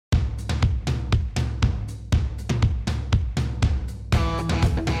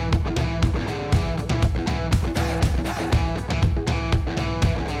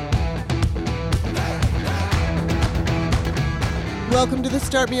Welcome to the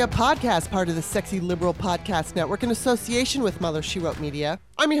Start Me Up podcast, part of the Sexy Liberal Podcast Network in association with Mother She Wrote Media.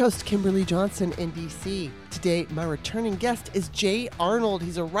 I'm your host, Kimberly Johnson in D.C. Today, my returning guest is Jay Arnold.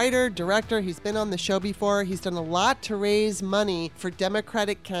 He's a writer, director. He's been on the show before. He's done a lot to raise money for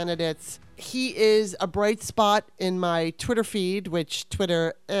Democratic candidates. He is a bright spot in my Twitter feed, which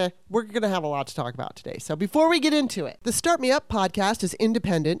Twitter, we're going to have a lot to talk about today. So before we get into it, the Start Me Up podcast is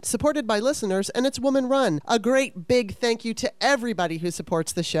independent, supported by listeners, and it's woman-run. A great big thank you to everybody who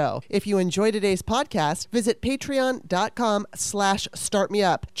supports the show. If you enjoy today's podcast, visit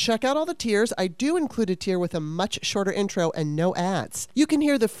patreon.com/startmeup. Check out all the tiers. I do include a tier with a much shorter intro and no ads. You can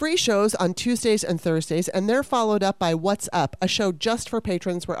hear the free shows on Tuesdays and Thursdays, and they're followed up by What's Up, a show just for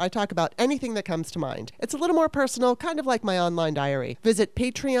patrons where I talk about anything that comes to mind. It's a little more personal, kind of like my online diary. Visit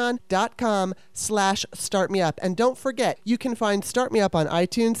patreon.com/startmeup. And don't forget, you can find Start Me Up on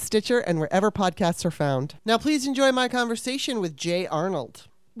iTunes, Stitcher, and wherever podcasts are found. Now, please enjoy my conversation with Jay Arnold.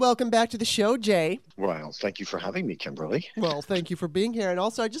 Welcome back to the show, Jay. Well, thank you for having me, Kimberly. Well, thank you for being here. And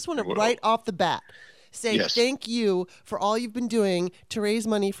also, I just want to right off the bat say thank you for all you've been doing to raise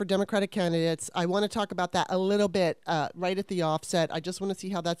money for Democratic candidates. I want to talk about that a little bit right at the offset. I just want to see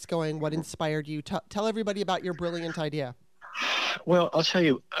how that's going, what inspired you. Tell everybody about your brilliant idea. Well, I'll tell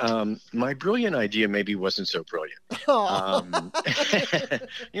you, my brilliant idea maybe wasn't so brilliant.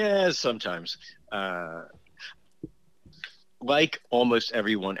 Yeah, sometimes. Like almost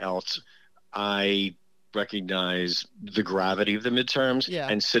everyone else, I recognize the gravity of the midterms,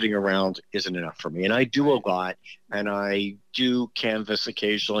 and sitting around isn't enough for me. And I do a lot, and I do canvass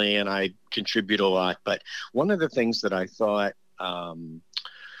occasionally, and I contribute a lot. But one of the things that I thought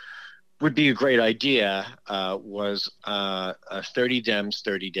would be a great idea was 30 Dems,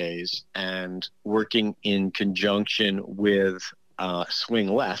 30 Days, and working in conjunction with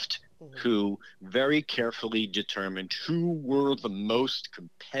Swing Left, who very carefully determined who were the most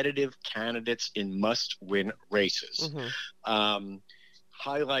competitive candidates in must-win races.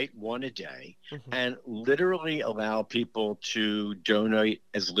 Highlight one a day, and literally allow people to donate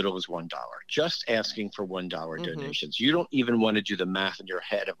as little as $1, just asking for $1 donations. You don't even want to do the math in your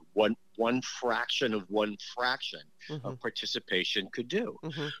head of one fraction of of participation could do.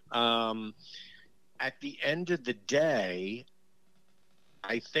 At the end of the day,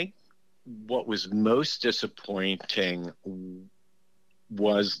 I think what was most disappointing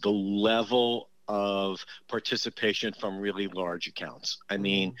was the level of participation from really large accounts. I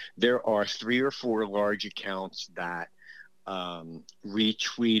mean, there are 3 or 4 large accounts that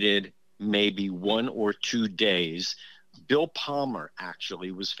retweeted maybe 1 or 2 days. Bill Palmer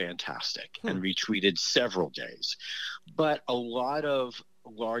actually was fantastic and retweeted several days. But a lot of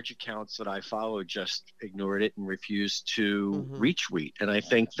large accounts that I follow just ignored it and refused to retweet. And I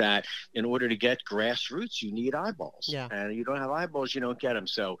think that in order to get grassroots, you need eyeballs. And you don't have eyeballs, you don't get them.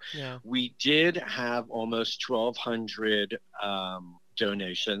 So we did have almost 1,200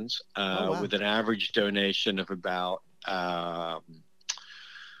 donations with an average donation of about $6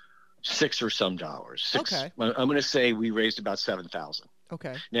 or some dollars. I'm going to say we raised about 7,000.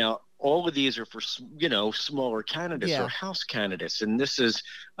 Okay. Now, all of these are for, smaller candidates or House candidates. And this is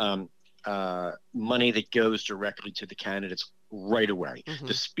money that goes directly to the candidates right away.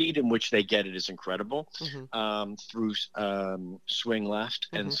 The speed in which they get it is incredible through Swing Left.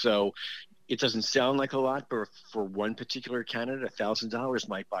 And so it doesn't sound like a lot, but for one particular candidate, $1,000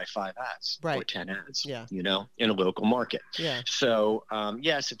 might buy 5 ads or 10 ads, in a local market. So,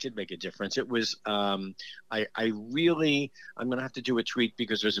 yes, it did make a difference. It was, I'm going to have to do a tweet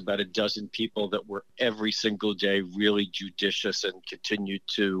because there's about a dozen people that were every single day really judicious and continued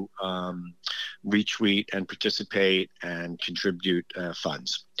to retweet and participate and contribute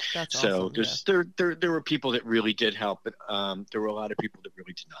funds. That's so awesome. There were people that really did help, but there were a lot of people that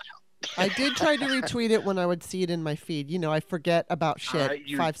really did not help. I did try to retweet it when I would see it in my feed. I forget about shit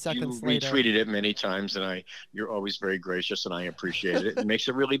 5 seconds later. You retweeted it many times, and you're always very gracious, and I appreciate it. It makes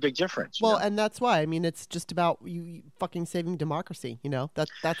a really big difference. Well, and that's why. I mean, it's just about you fucking saving democracy.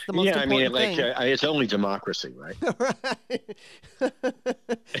 That's the most important thing. It's only democracy, right? Right.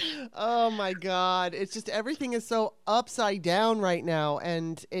 Oh my God! It's just everything is so upside down right now,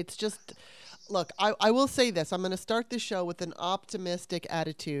 and it's just. Look, I will say this. I'm going to start this show with an optimistic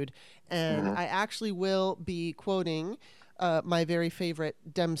attitude, and I actually will be quoting my very favorite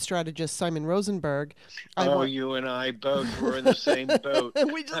Dem strategist, Simon Rosenberg. You and I both were in the same boat.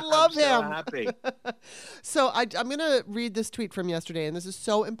 We just love him. So happy. So I'm going to read this tweet from yesterday, and this is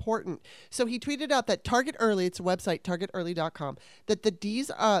so important. So he tweeted out that Target Early, it's a website, targetearly.com, that the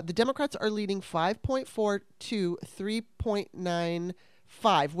Democrats are leading 5.4 to 3.9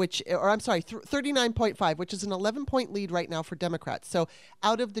 39.5, which is an 11-point lead right now for Democrats. So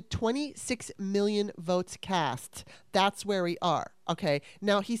out of the 26 million votes cast, that's where we are. Okay.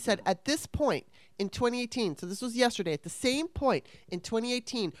 Now, he said at this point in 2018, so this was yesterday, at the same point in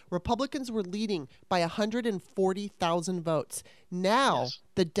 2018, Republicans were leading by 140,000 votes. Now,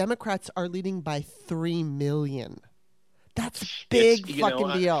 the Democrats are leading by 3 million. That's a big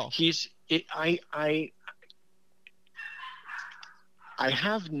deal. I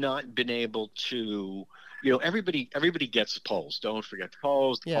have not been able to, everybody gets polls. Don't forget the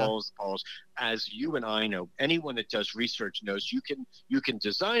polls, polls. As you and I know, anyone that does research knows you can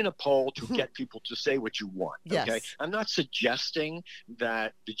design a poll to get people to say what you want. Okay. Yes. I'm not suggesting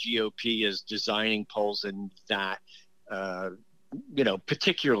that the GOP is designing polls in that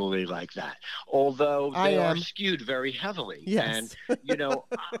particularly like that, although they are skewed very heavily. Yes. And,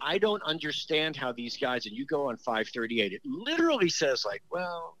 I don't understand how these guys, and you go on 538, it literally says like,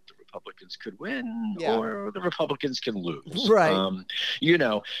 well, the Republicans could win or the Republicans can lose. Right.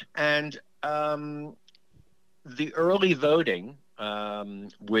 And the early voting,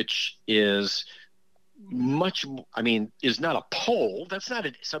 which is is not a poll. That's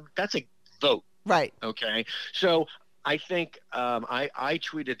a vote. Right. Okay. So I think I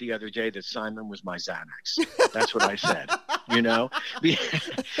tweeted the other day that Simon was my Xanax. That's what I said.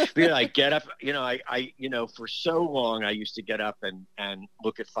 Be like, get up. I for so long I used to get up and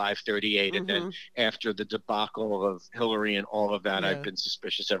look at 538, and then after the debacle of Hillary and all of that, I've been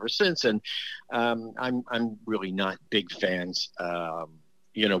suspicious ever since. And I'm really not big fans.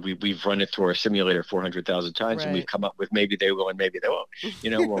 We've run it through our simulator 400,000 times, and we've come up with maybe they will and maybe they won't.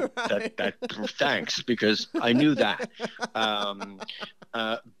 That thanks, because I knew that.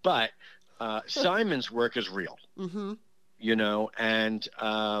 But Simon's work is real. Mm-hmm. And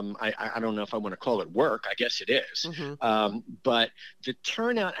I don't know if I want to call it work. I guess it is. Mm-hmm. But the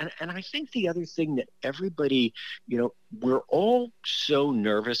turnout, and I think the other thing that everybody, we're all so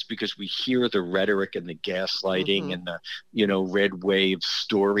nervous because we hear the rhetoric and the gaslighting and the, red wave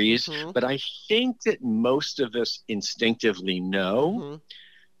stories. Mm-hmm. But I think that most of us instinctively know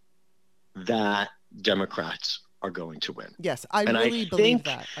that Democrats are going to win. Yes, I really believe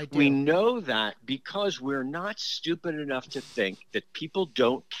that. I do. We know that because we're not stupid enough to think that people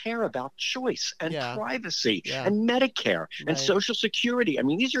don't care about choice and privacy and Medicare and Social Security. I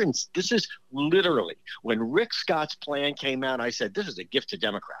mean, this is literally, when Rick Scott's plan came out, I said, this is a gift to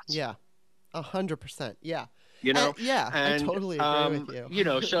Democrats. Yeah, 100%. Yeah. I totally agree with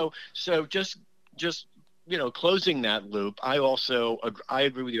you. So just closing that loop, I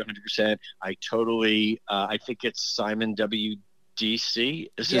agree with you 100%. I totally, I think it's Simon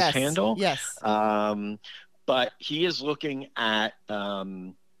WDC is his handle. Yes. But he is looking at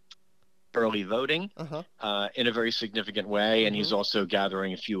early voting in a very significant way, and he's also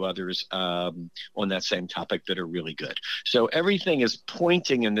gathering a few others on that same topic that are really good. So everything is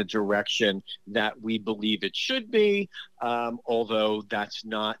pointing in the direction that we believe it should be, although that's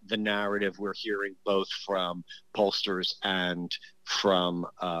not the narrative we're hearing both from pollsters and from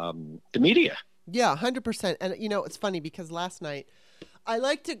the media. Yeah, 100%. And it's funny because last night, I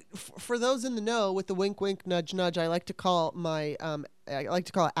like to, for those in the know with the wink, wink, nudge, nudge, I like to call it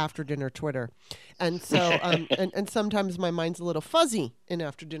after dinner Twitter. And so, and sometimes my mind's a little fuzzy in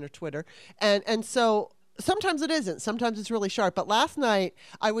after dinner Twitter. And so sometimes it isn't. Sometimes it's really sharp. But last night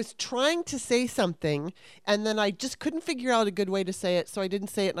I was trying to say something and then I just couldn't figure out a good way to say it. So I didn't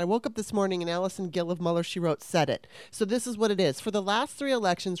say it. And I woke up this morning and Allison Gill of Mueller, She Wrote said it. So this is what it is. For the last 3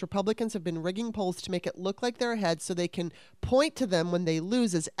 elections, Republicans have been rigging polls to make it look like they're ahead so they can point to them when they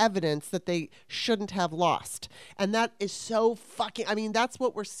lose as evidence that they shouldn't have lost. And that is so that's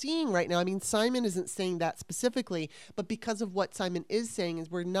what we're seeing right now. I mean, Simon isn't saying that specifically, but because of what Simon is saying is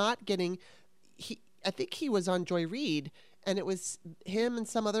we're not getting, I think he was on Joy Reid, and it was him and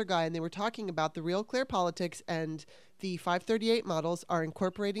some other guy, and they were talking about the Real Clear Politics and the 538 models are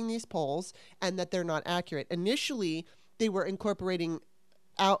incorporating these polls and that they're not accurate. Initially, they were incorporating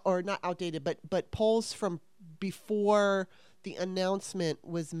not outdated, but polls from before the announcement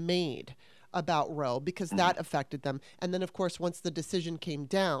was made about Roe because that affected them. And then, of course, once the decision came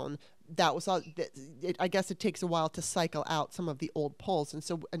down, that was all. I guess it takes a while to cycle out some of the old polls. And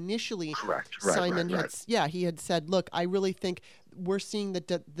so initially, Simon had said, look, I really think we're seeing that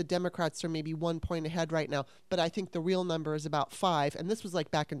the Democrats are maybe 1 point ahead right now, but I think the real number is about 5. And this was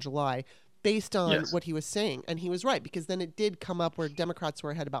like back in July based on what he was saying. And he was right, because then it did come up where Democrats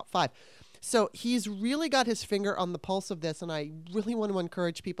were ahead about 5. So he's really got his finger on the pulse of this, and I really want to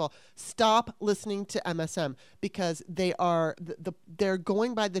encourage people, stop listening to MSM, because they are they're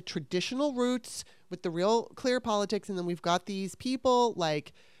going by the traditional routes with the real clear politics, and then we've got these people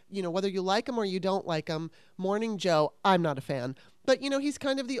like, whether you like him or you don't like him, Morning Joe, I'm not a fan. But, he's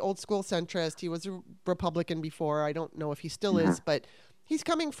kind of the old school centrist. He was a Republican before. I don't know if he still is, but he's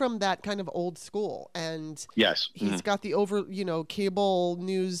coming from that kind of old school. And yes, he's got the cable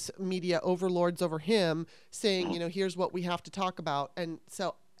news media overlords over him saying, here's what we have to talk about. And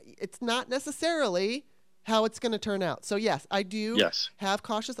so it's not necessarily how it's going to turn out. So, yes, I do have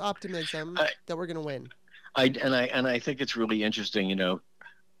cautious optimism that we're going to win. I think it's really interesting,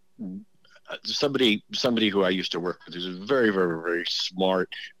 somebody who I used to work with, who's a very, very, very smart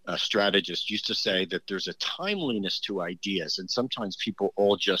strategist, used to say that there's a timeliness to ideas, and sometimes people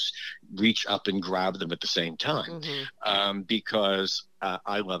all just reach up and grab them at the same time. Because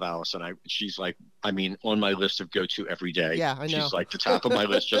I love Allison. She's like, on my list of go-to every day. Yeah, I know. She's like the top of my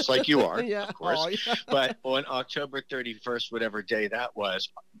list, just like you are, of course. Oh, yeah. But on October 31st, whatever day that was,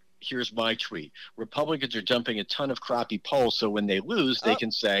 here's my tweet. Republicans are dumping a ton of crappy polls, so when they lose, they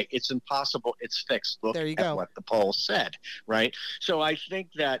can say, it's impossible, it's fixed. Look at what the poll said, right? So I think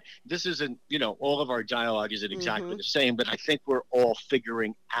that this isn't, all of our dialogue isn't exactly the same, but I think we're all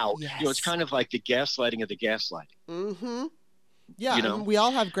figuring out. Yes. It's kind of like the gaslighting of the gaslighting. Mm-hmm. Yeah, we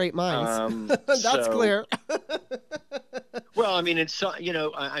all have great minds. That's clear. Well,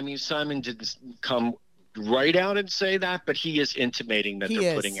 Simon didn't come right out and say that, but he is intimating that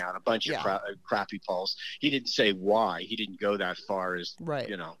they're putting out a bunch of crappy polls. He didn't say why. He didn't go that far as,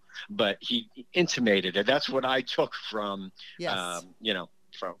 but he intimated it. That's what I took from,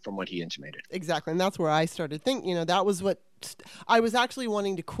 from what he intimated. Exactly. And that's where I started thinking, that was what I was actually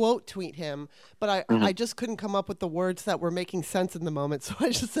wanting to quote tweet him, but I just couldn't come up with the words that were making sense in the moment. So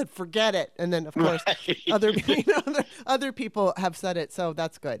I just said, forget it. And then, of course, other people have said it. So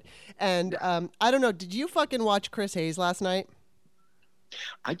that's good. And I don't know. Did you fucking watch Chris Hayes last night?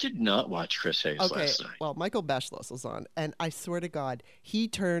 I did not watch Chris Hayes last night. Well, Michael Beschloss was on, and I swear to God, he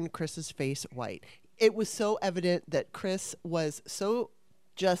turned Chris's face white. It was so evident that Chris was so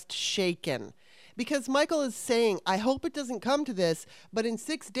just shaken. Because Michael is saying, I hope it doesn't come to this, but in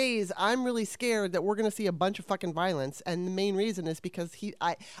 6 days, I'm really scared that we're going to see a bunch of fucking violence. And the main reason is because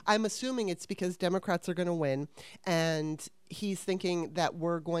I'm assuming it's because Democrats are going to win. And he's thinking that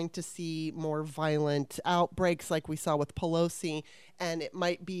we're going to see more violent outbreaks like we saw with Pelosi. And it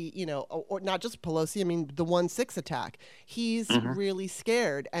might be, or not just Pelosi, the 1-6 attack. He's really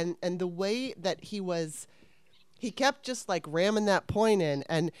scared. And the way that he kept just like ramming that point in,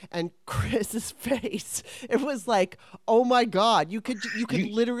 and Chris's face, it was like, oh my God, you could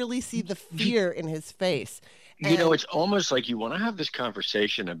literally see the fear in his face. And, it's almost like you want to have this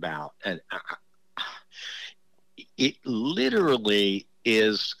conversation about, and it literally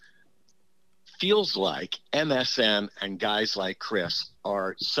feels like MSM and guys like Chris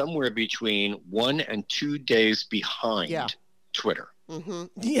are somewhere between 1 and 2 days behind Twitter. Mm-hmm.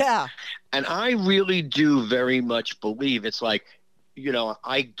 Yeah. And I really do very much believe it's like,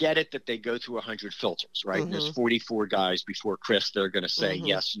 I get it that they go through 100 filters, right? And there's 44 guys before Chris. They're going to say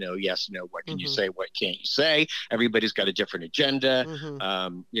yes, no, yes, no. What can you say? What can't you say? Everybody's got a different agenda.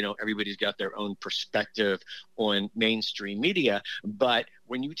 Everybody's got their own perspective on mainstream media. But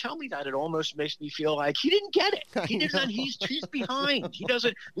when you tell me that, it almost makes me feel like he didn't get it. He didn't. He's behind. He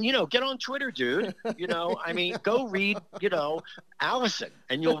doesn't. Get on Twitter, dude. Go read. Allison,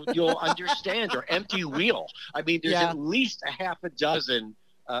 and you'll understand. Or Empty Wheel. There's at least a half a dozen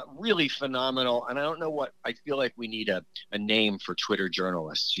really phenomenal. And I don't know what I feel like we need a name for Twitter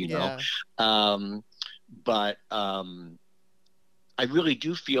journalists. But I really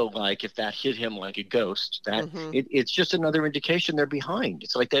do feel like if that hit him like a ghost, that it's just another indication they're behind.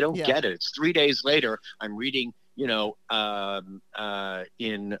 It's like they don't get it. It's 3 days later. I'm reading, in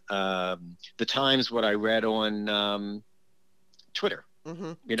the Times what I read on Twitter.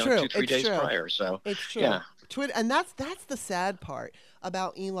 True. 2-3 days true. prior. So it's true. Yeah. Twitter, and that's the sad part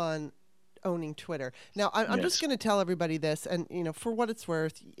about Elon owning Twitter. Now, I'm just going to tell everybody this, and for what it's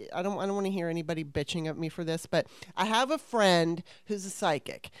worth, I don't want to hear anybody bitching at me for this, but I have a friend who's a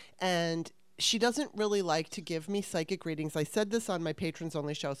psychic, and she doesn't really like to give me psychic readings. I said this on my patrons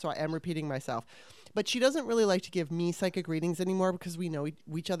only show, so I am repeating myself. but she doesn't really like to give me psychic readings anymore because we know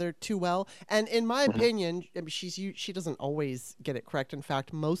each other too well. And in my opinion, I mean, she doesn't always get it correct. In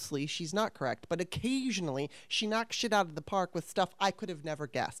fact, mostly she's not correct, but occasionally she knocks shit out of the park with stuff I could have never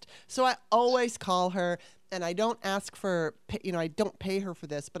guessed. So I always call her, and I don't ask for, I don't pay her for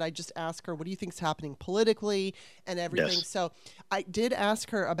this, but I just ask her, what do you think is happening politically and everything? Yes. So I did ask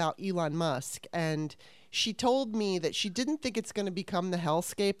her about Elon Musk, and she told me that she didn't think it's going to become the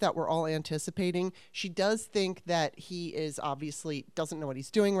hellscape that we're all anticipating. She does think that he is obviously doesn't know what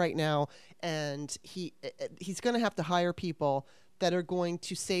he's doing right now, and he's going to have to hire people that are going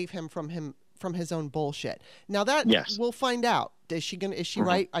to save him from his own bullshit. Now that we'll find out. Is she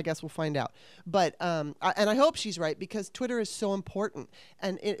right? I guess we'll find out. But and I hope she's right, because Twitter is so important.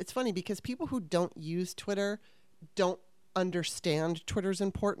 And it's funny because people who don't use Twitter don't understand Twitter's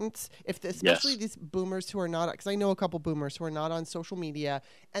importance. Especially these boomers who are not, because I know a couple boomers who are not on social media,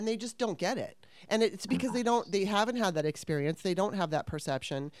 and they just don't get it. And it's because they haven't had that experience. They don't have that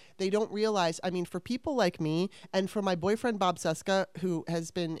perception. They don't realize, I mean, for people like me and for my boyfriend, Bob Seska, who has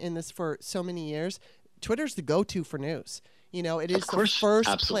been in this for so many years, Twitter's the go-to for news. It is the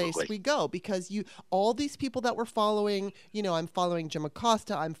first place we go, because all these people that we're following, I'm following Jim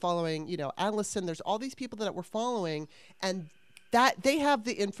Acosta, I'm following, Allison, there's all these people that we're following, and that they have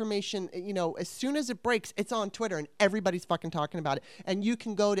the information, as soon as it breaks, it's on Twitter and everybody's fucking talking about it. And you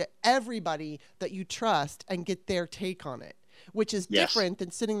can go to everybody that you trust and get their take on it, which is different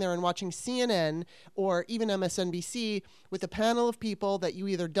than sitting there and watching CNN or even MSNBC with a panel of people that you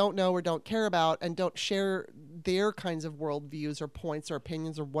either don't know or don't care about and don't share their kinds of worldviews or points or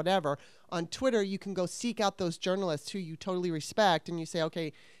opinions or whatever. On Twitter, you can go seek out those journalists who you totally respect, and you say,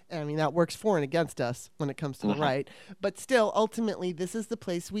 okay, I mean, that works for and against us when it comes to the right. But still, ultimately, this is the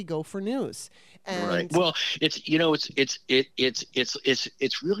place we go for news. And right. Well, it's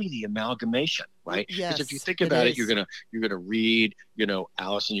really the amalgamation, right? Yes, because if you think about it, you're gonna read,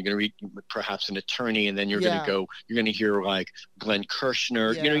 Allison, you're gonna read perhaps an attorney, and then you're gonna hear like Glenn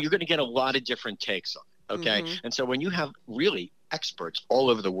Kirshner. You're gonna get a lot of different takes on it. Okay. And so when you have really experts all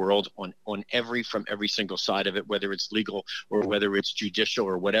over the world on from every single side of it, whether it's legal or whether it's judicial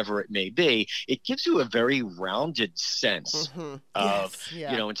or whatever it may be, it gives you a very rounded sense of,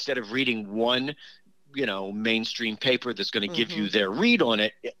 instead of reading one, mainstream paper that's going to give you their read on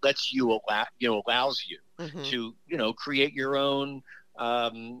it, it lets you allows you to, create your own,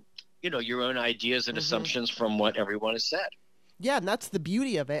 your own ideas and assumptions from what everyone has said. Yeah. And that's the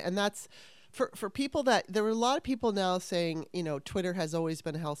beauty of it. And that's, For people there are a lot of people now saying, Twitter has always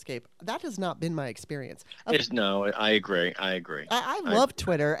been a hellscape. That has not been my experience. No, I agree. I love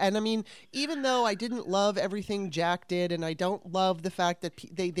Twitter. And I mean, even though I didn't love everything Jack did, and I don't love the fact that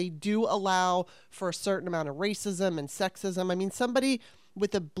they do allow for a certain amount of racism and sexism. I mean, somebody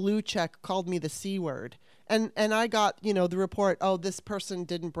with a blue check called me the C word. And I got, the report, oh, this person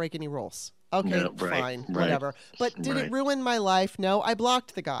didn't break any rules. Okay, fine, whatever. But did it ruin my life? No, I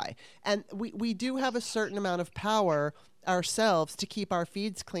blocked the guy. And we do have a certain amount of power ourselves to keep our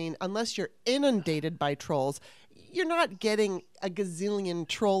feeds clean. Unless you're inundated by trolls, you're not getting a gazillion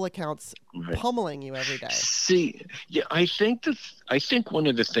troll accounts pummeling you every day. See, I think one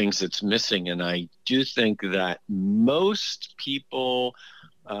of the things that's missing, and I do think that most people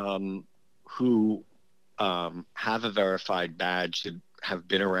who have a verified badge that have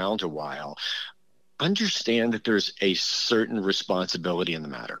been around a while understand that there's a certain responsibility in the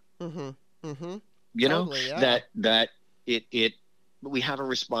matter. That we have a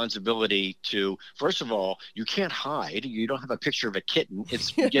responsibility to, first of all, you can't hide. You don't have a picture of a kitten.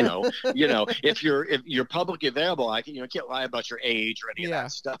 It's, if you're publicly available, you can't lie about your age or any of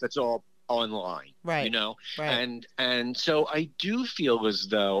that stuff. It's all online, right? And so I do feel as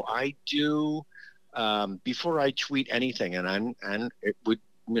though I do, before I tweet anything, and it would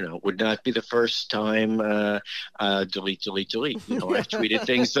not be the first time, delete. I've tweeted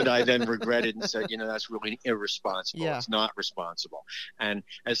things that I then regretted and said, that's really irresponsible. It's not responsible. And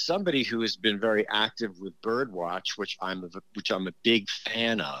as somebody who has been very active with Birdwatch, which I'm a big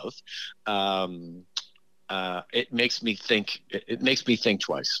fan of, it makes me think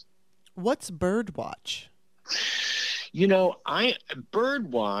twice. What's Birdwatch?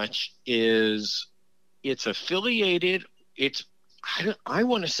 Birdwatch it's affiliated. I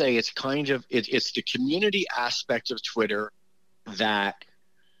want to say it's kind of it's the community aspect of Twitter. That,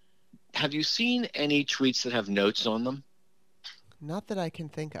 have you seen any tweets that have notes on them? Not that I can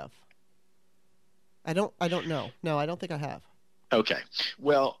think of. I don't know. No, I don't think I have. Okay.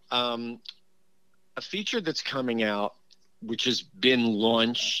 Well, a feature that's coming out which has been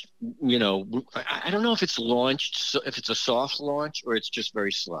launched, I don't know if it's launched, if it's a soft launch or it's just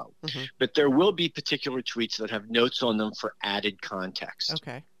very slow. Mm-hmm. But there will be particular tweets that have notes on them for added context.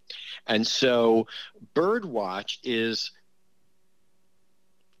 Okay. And so Birdwatch is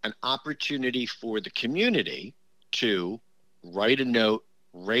an opportunity for the community to write a note,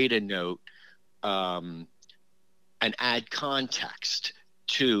 rate a note, and add context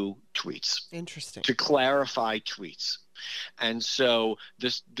to tweets. Interesting. To clarify tweets. And so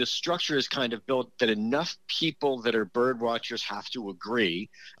the structure is kind of built that enough people that are bird watchers have to agree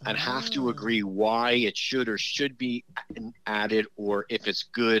and have to agree why it should or should be added, or if it's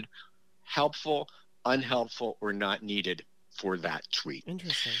good, helpful, unhelpful, or not needed for that tweet.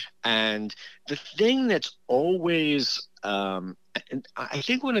 Interesting. And the thing that's always, and I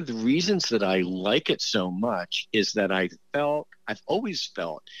think one of the reasons that I like it so much is that I've always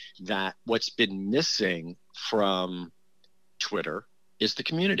felt that what's been missing from Twitter is the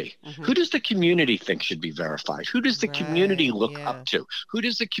community. Mm-hmm. Who does the community think should be verified? Who does the community look up to? What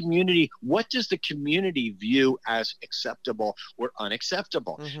does the community view as acceptable or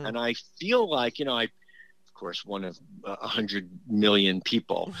unacceptable? Mm-hmm. And I feel like, of course, one of 100 million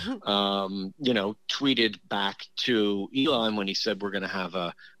people, tweeted back to Elon when he said, we're going to have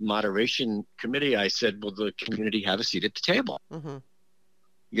a moderation committee. I said, will the community have a seat at the table? Mm-hmm.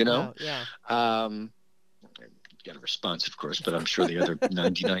 Got a response, of course, but I'm sure the other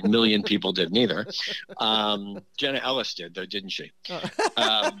 99 million people didn't either. Jenna Ellis did, though, didn't she?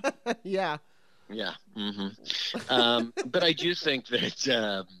 Yeah. Yeah. Mm-hmm. But I do think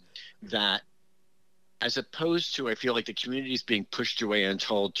that that as opposed to, I feel like the community is being pushed away and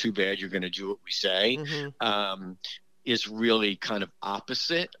told, too bad, you're going to do what we say, is really kind of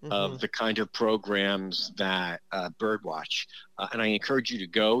opposite of the kind of programs that Birdwatch. And I encourage you to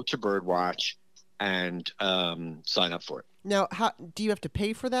go to Birdwatch and sign up for it. Now, how do you have to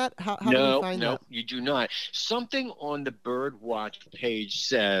pay for that? How do you find that? No, you do not. Something on the Birdwatch page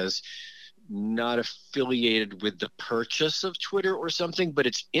says not affiliated with the purchase of Twitter or something, but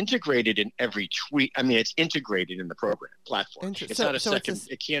it's integrated in every tweet. I mean, it's integrated in the program platform. It's not a second.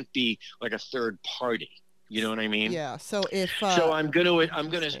 It can't be like a third party. You know what I mean? Yeah. So if so, I'm going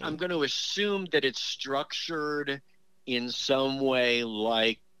to assume that it's structured in some way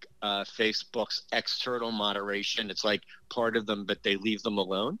like Facebook's external moderation. It's like part of them, but they leave them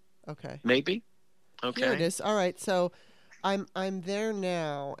alone. Okay. Maybe. Okay. Here it is. All right. So I'm there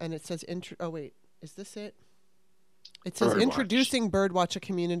now, and it says oh wait, is this it? It says introducing Birdwatch, a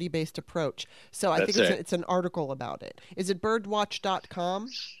community-based approach. So I think it's an article about it. Is it birdwatch.com?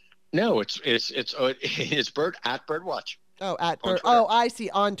 No, it's Birdwatch. Oh, I see,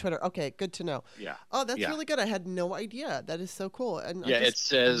 on Twitter. Okay, good to know. Yeah. Oh, that's really good. I had no idea. That is so cool. And it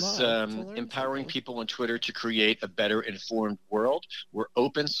says empowering people on Twitter to create a better informed world. We're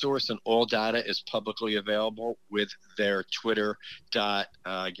open source and all data is publicly available with their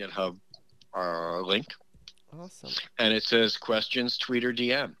Twitter.github link. Awesome. And it says questions, tweet or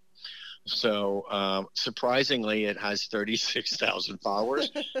DM. So surprisingly, it has 36,000 followers.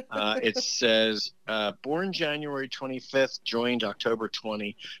 It says born January 25th, joined October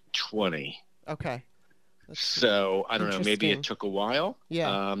 2020. Okay. So I don't know. Maybe it took a while.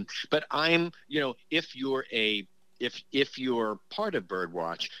 Yeah. But I'm, if you're part of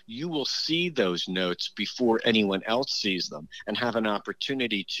Birdwatch, you will see those notes before anyone else sees them and have an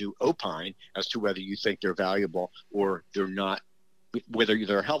opportunity to opine as to whether you think they're valuable or they're not. Whether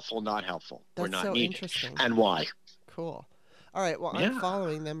they're helpful, not helpful, or not so needed, interesting. And why. Cool. All right. Well, I'm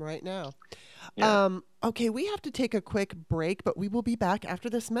following them right now. Yeah. Okay, we have to take a quick break, but we will be back after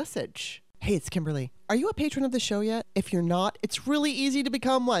this message. Hey, it's Kimberly. Are you a patron of the show yet? If you're not, it's really easy to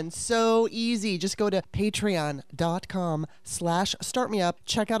become one. So easy. Just go to patreon.com/startmeup.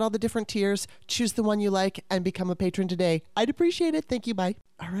 Check out all the different tiers. Choose the one you like and become a patron today. I'd appreciate it. Thank you. Bye.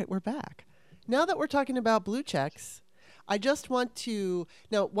 All right, we're back. Now that we're talking about blue checks, I just want to,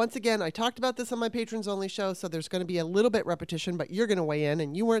 now, once again, I talked about this on my Patrons Only show, so there's going to be a little bit repetition, but you're going to weigh in,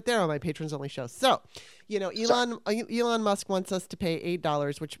 and you weren't there on my Patrons Only show. So, Elon Musk wants us to pay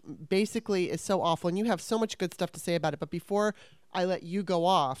 $8, which basically is so awful, and you have so much good stuff to say about it. But before I let you go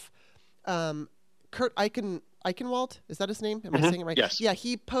off, Kurt Eichenwald, is that his name? Am I saying it right? Yes. Yeah,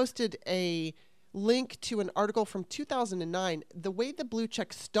 he posted a link to an article from 2009. The way the blue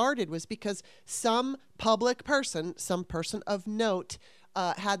check started was because some public person, some person of note,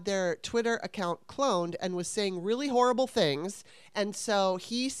 had their Twitter account cloned and was saying really horrible things. And so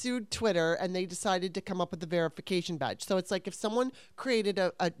he sued Twitter, and they decided to come up with a verification badge. So it's like if someone created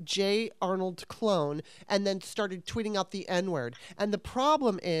a Jay Arnold clone and then started tweeting out the N-word. And the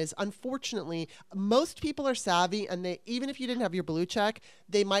problem is, unfortunately, most people are savvy, and they, even if you didn't have your blue check,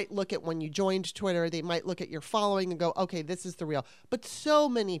 they might look at when you joined Twitter, they might look at your following and go, okay, this is the real. But so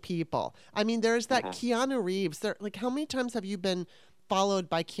many people. I mean, there's that Keanu Reeves. There, like, how many times have you been followed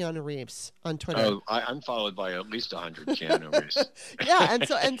by Keanu Reeves on Twitter? Oh, I'm followed by at least 100 Keanu Reeves. Yeah, and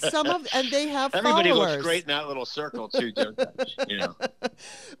so and they have everybody followers. Looks great in that little circle too, don't they? You know.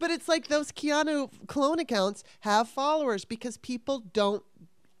 But it's like those Keanu clone accounts have followers because people don't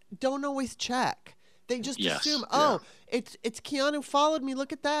always check. They just assume, it's Keanu followed me.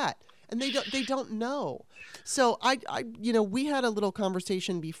 Look at that. And they don't know. So I we had a little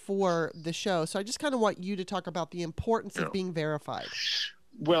conversation before the show. So I just kind of want you to talk about the importance of being verified.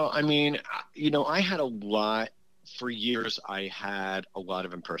 Well, I mean, I had a lot for years. I had a lot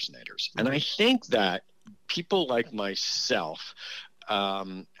of impersonators, and I think that people like myself,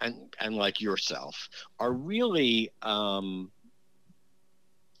 and like yourself, are really the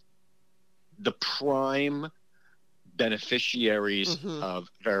prime beneficiaries of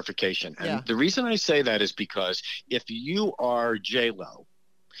verification. And the reason I say that is because if you are J-Lo,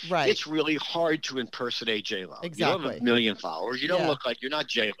 right, it's really hard to impersonate J-Lo. Exactly. You don't have a million followers. You don't look like, you're not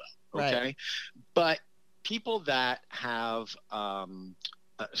J-Lo, okay? Right. But people that have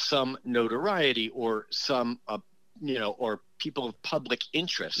some notoriety or some, or people of public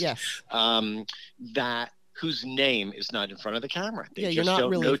interest, that whose name is not in front of the camera. They just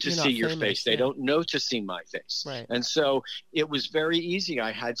don't know to see your face. They don't know to see my face. Right. And so it was very easy.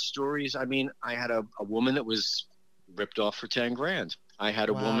 I had stories. I mean, I had a woman that was ripped off for 10 grand. I had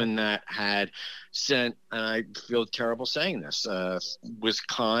a woman that had sent, and I feel terrible saying this, was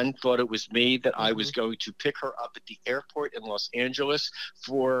conned, thought it was me, that I was going to pick her up at the airport in Los Angeles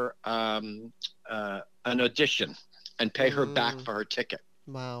for an audition and pay her back for her ticket.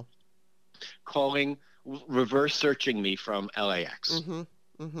 Wow. Reverse searching me from LAX.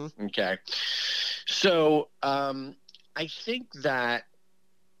 Okay. So I think that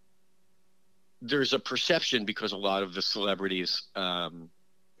there's a perception, because a lot of the celebrities are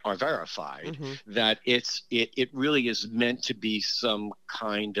verified, that it really is meant to be some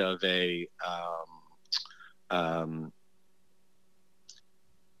kind of a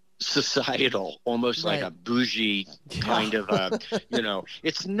societal, almost like a bougie kind of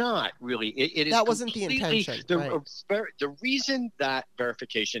it's not really. It is. That wasn't the intention. The reason that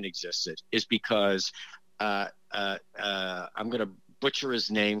verification existed is because I'm going to butcher his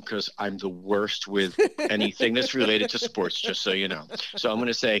name because I'm the worst with anything that's related to sports, just so you know. So I'm going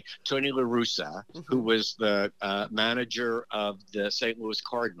to say Tony La Russa, who was the manager of the St. Louis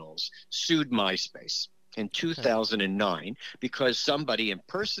Cardinals, sued MySpace in 2009 because somebody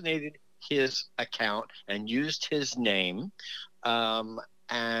impersonated his account and used his name,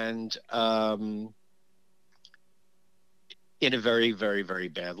 in a very, very, very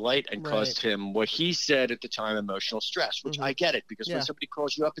bad light, and caused him what he said at the time, emotional stress, which I get it, because when somebody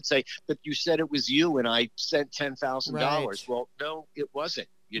calls you up and say, but you said it was you and I sent $10,000. Well, no, it wasn't.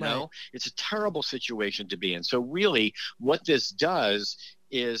 You know, it's a terrible situation to be in. So really what this does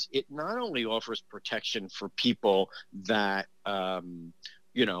is it not only offers protection for people that, for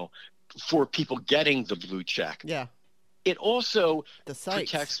people getting the blue check. Yeah. It also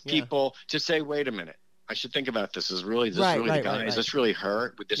protects people to say, wait a minute, I should think about this. Is really the guy? Is this really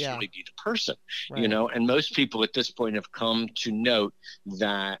her? Would this really be the person? You know, and most people at this point have come to note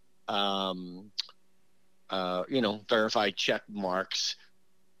that, verified check marks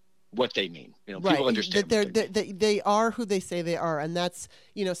what they mean. People understand that they are who they say they are. And that's,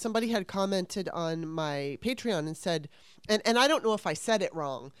 somebody had commented on my Patreon and said, and I don't know if I said it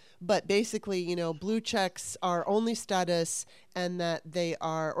wrong, but basically, blue checks are only status, and that they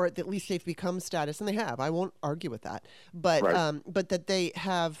are, or at least they've become status, and they have. I won't argue with that, but that they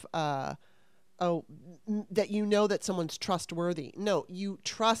have, that that someone's trustworthy. No, you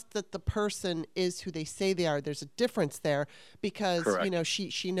trust that the person is who they say they are. There's a difference there because,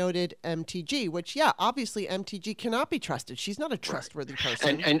 she noted MTG, which, obviously MTG cannot be trusted. She's not a trustworthy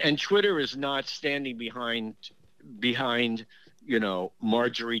person. And Twitter is not standing behind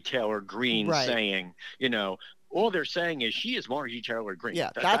Marjorie Taylor Greene saying, all they're saying is she is Marjorie Taylor Greene.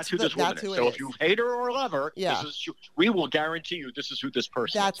 Yeah, that's who this woman is. So if you hate her or love her, we will guarantee you this is who this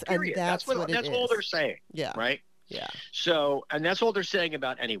person is. Period. That's all they're saying. Yeah. Right. Yeah. So, and that's all they're saying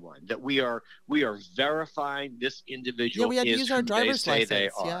about anyone, that we are verifying this individual. Yeah, we had to use our driver's license. They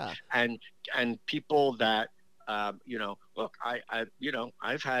are. Yeah. And people that look,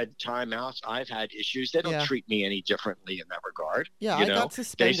 I've had timeouts, I've had issues. They don't treat me any differently in that regard. Yeah, I got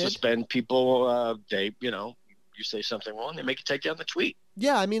suspended. They suspend people. You say something wrong, they make you take down the tweet.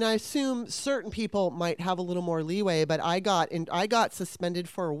 Yeah, I mean, I assume certain people might have a little more leeway, but I got suspended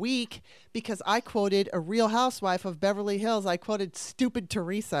for a week because I quoted a Real Housewife of Beverly Hills. I quoted stupid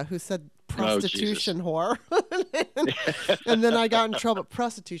Teresa, who said prostitution whore. And then I got in trouble.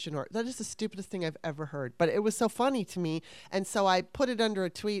 Prostitution whore. That is the stupidest thing I've ever heard. But it was so funny to me. And so I put it under a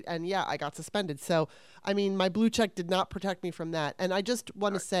tweet, and yeah, I got suspended. So, I mean, my blue check did not protect me from that. And I just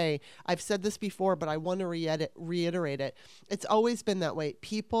want to say, I've said this before, but I want to reiterate it. It's always been that way.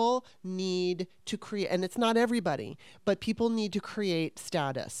 People need to create, and it's not everybody, but people need to create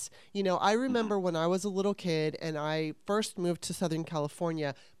status. You know, I remember when I was a little kid and I first moved to Southern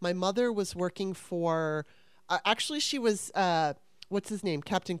California, my mother was working for, actually she was, what's his name?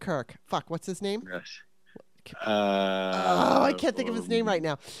 Captain Kirk. What's his name? Yes. I can't think of his name right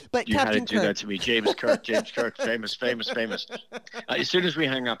now. But you Captain had to do Kirk. that to me. James Kirk, famous. As soon as we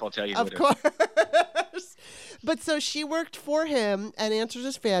hang up, I'll tell you who it is. Of course. But so she worked for him and answered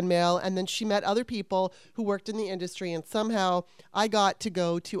his fan mail, and then she met other people who worked in the industry, and somehow I got to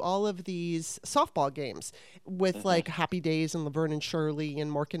go to all of these softball games with like Happy Days and Laverne and Shirley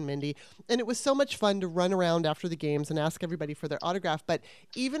and Mork and Mindy, and it was so much fun to run around after the games and ask everybody for their autograph. But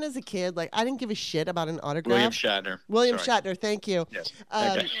even as a kid, like, I didn't give a shit about an autograph. William Shatner, thank you. Yes.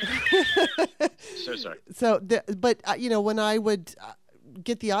 Okay. So sorry. So, when I would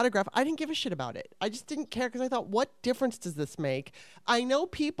get the autograph, I didn't give a shit about it. I just didn't care because I thought, what difference does this make? I know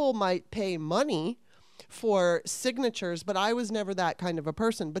people might pay money for signatures, but I was never that kind of a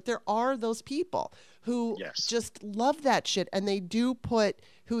person. But there are those people who just love that shit, and they do put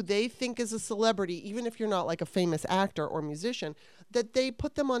who they think is a celebrity, even if you're not like a famous actor or musician, that they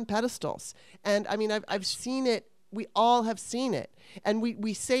put them on pedestals. And I mean, I've seen it. We all have seen it. And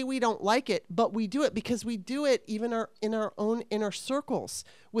we say we don't like it, but we do it because we do it even in our own inner circles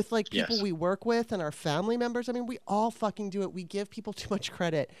with like people we work with and our family members. I mean, we all fucking do it. We give people too much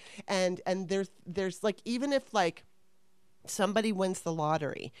credit. And there's like, even if like somebody wins the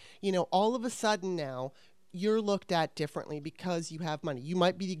lottery, you know, all of a sudden now you're looked at differently because you have money. You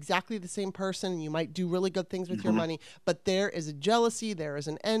might be exactly the same person. You might do really good things with your money, but there is a jealousy, there is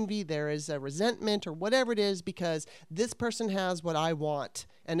an envy, there is a resentment or whatever it is because this person has what I want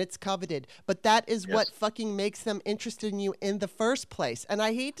and it's coveted. But that is what fucking makes them interested in you in the first place. And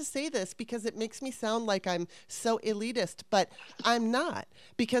I hate to say this because it makes me sound like I'm so elitist, but I'm not,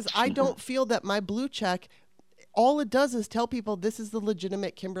 because I don't feel that my blue check, all it does is tell people this is the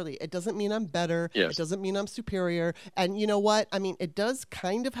legitimate Kimberly. It doesn't mean I'm better. It doesn't mean I'm superior. And you know what? I mean, it does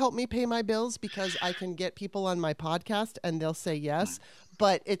kind of help me pay my bills because I can get people on my podcast and they'll say yes.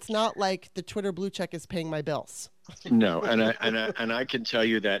 But it's not like the Twitter blue check is paying my bills. No, and I can tell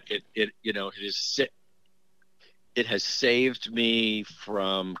you that it has saved me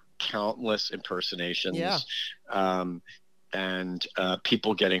from countless impersonations. Yeah. And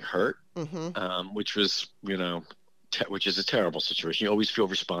people getting hurt, which was, which is a terrible situation. You always feel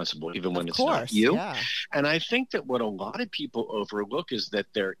responsible, even when it's not you. Yeah. And I think that what a lot of people overlook is that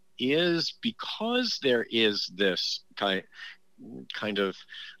because there is this kind of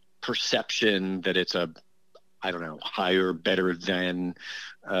perception that it's a, I don't know, higher, better than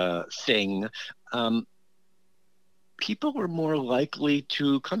thing, people are more likely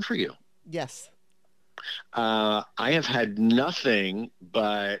to come for you. Yes. I have had nothing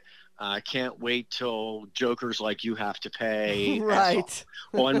but I can't wait till jokers like you have to pay right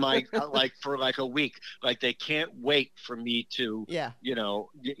on my like for like a week. Like they can't wait for me to they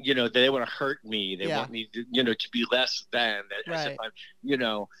want to hurt me. They want me to to be less than as if I'm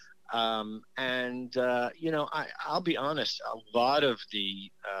I'll be honest, a lot of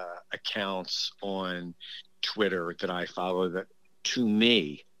the accounts on Twitter that I follow that to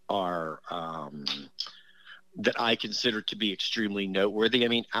me are that I consider to be extremely noteworthy. I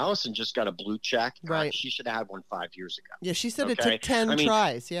mean, Allison just got a blue check. Right. She should have had one 5 years ago. Yeah, she said it took 10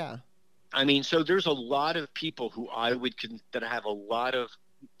 tries. Yeah. I mean, so there's a lot of people who that have a lot of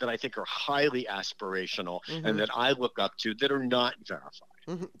that I think are highly aspirational and that I look up to that are not verified.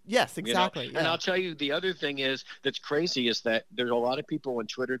 Yes, exactly. And I'll tell you, the other thing that's crazy is that there's a lot of people on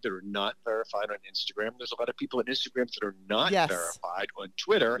Twitter that are not verified on Instagram. There's a lot of people on Instagram that are not verified on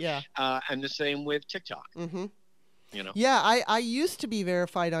Twitter. Yeah. And the same with TikTok. Yeah, I used to be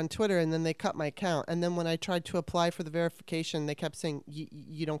verified on Twitter, and then they cut my account. And then when I tried to apply for the verification, they kept saying,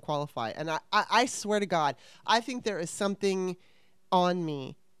 you don't qualify. And I swear to God, I think there is something on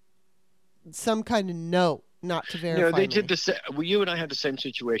me, some kind of note not to verify they me. did the same. Well, you and I had the same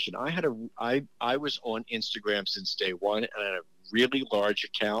situation. I was on Instagram since day one, and I had a really large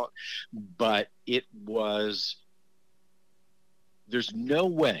account, but there's no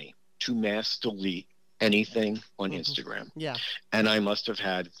way to mass delete anything on Instagram. Yeah. And I must have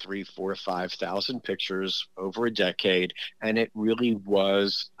had 3, 4, 5,000 pictures over a decade, and it really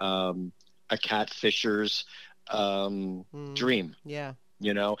was a catfisher's dream. Yeah.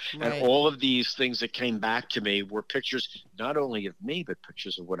 Right. And all of these things that came back to me were pictures not only of me, but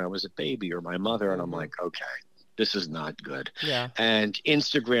pictures of when I was a baby or my mother. And I'm like, okay, this is not good. Yeah. And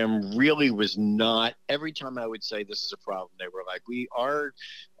Instagram really was not. Every time I would say this is a problem, they were like,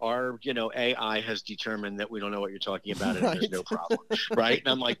 our AI has determined that we don't know what you're talking about, and there's no problem. Right. And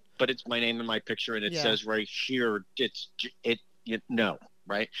I'm like, but it's my name and my picture, and it says right here, no.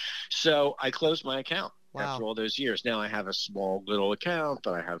 Right. So I closed my account. Wow. After all those years. Now I have a small little account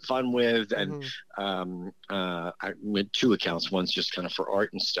that I have fun with, and I went 2 accounts. One's just kind of for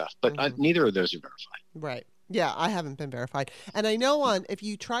art and stuff, but neither of those are verified. Right. Yeah, I haven't been verified. And I know if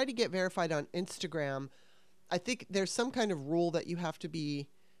you try to get verified on Instagram, I think there's some kind of rule that you have to be,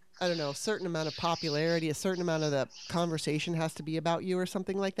 I don't know, a certain amount of popularity, a certain amount of the conversation has to be about you or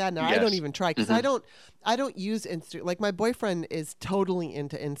something like that. Now, I don't even try because I don't use Instagram. Like, my boyfriend is totally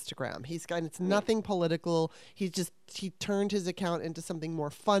into Instagram. It's nothing political. He turned his account into something more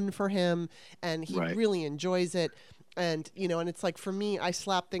fun for him, and he really enjoys it. And, and it's like, for me, I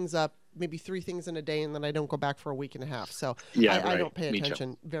slap things up, maybe 3 things in a day, and then I don't go back for a week and a half. So I don't pay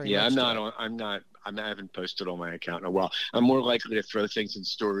attention very much. Yeah, I haven't posted on my account in a while. I'm more likely to throw things in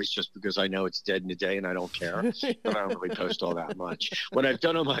stories just because I know it's dead in a day and I don't care. But I don't really post all that much. What I've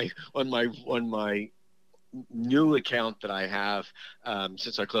done on my new account that I have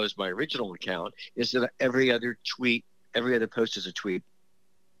since I closed my original account is that every other post is a tweet.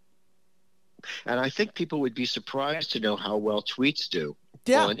 And I think people would be surprised to know how well tweets do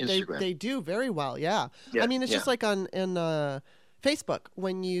on Instagram. They do very well, yeah. I mean, it's just like in Facebook,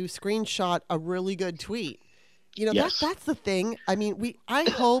 when you screenshot a really good tweet. That's the thing. I mean, I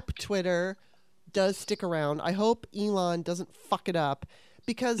hope Twitter does stick around. I hope Elon doesn't fuck it up.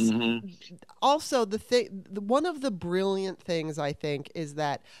 Because also one of the brilliant things, I think, is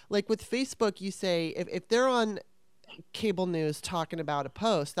that, like, with Facebook, you say if they're on cable news talking about a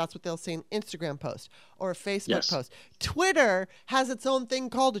post, that's what they'll say, an Instagram post or a Facebook post. Twitter has its own thing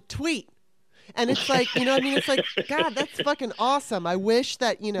called a tweet. And it's like, it's like, God, that's fucking awesome. I wish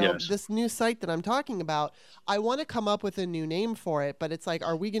that, this new site that I'm talking about, I want to come up with a new name for it, but it's like,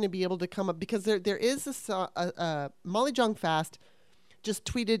 are we going to be able to come up, because there is Molly Jong Fast just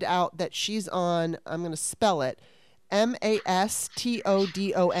tweeted out that she's on, I'm going to spell it, Mastodon,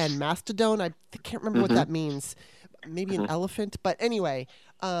 Mastodon. I can't remember what that means. Maybe an elephant. But anyway,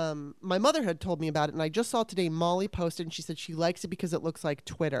 my mother had told me about it, and I just saw today Molly posted, and she said she likes it because it looks like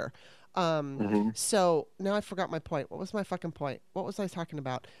Twitter. So now I forgot my point. What was my fucking point? What was I talking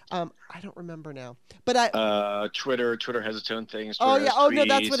about? I don't remember now. But Twitter has its own things. Oh yeah. Oh no,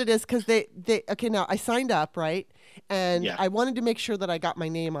 that's what it is. Because they okay, now I signed up, right? And I wanted to make sure that I got my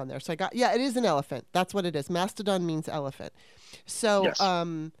name on there. So it is an elephant. That's what it is. Mastodon means elephant.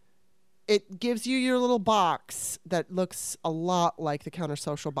 So it gives you your little box that looks a lot like the Counter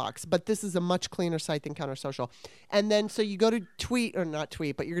Social box, but this is a much cleaner site than Counter Social. And then so you go to not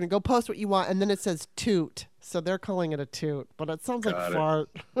tweet, but you're going to go post what you want, and then it says toot. So they're calling it a toot, but it sounds like fart.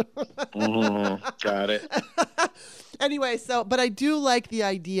 Got it. Anyway, but I do like the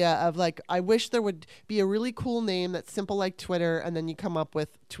idea of, like, I wish there would be a really cool name that's simple like Twitter, and then you come up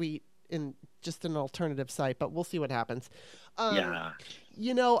with tweet in just an alternative site, but we'll see what happens. I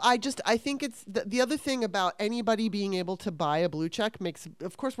think it's the other thing about anybody being able to buy a blue check makes,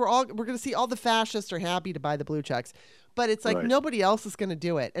 of course, we're going to see all the fascists are happy to buy the blue checks, but it's like nobody else is going to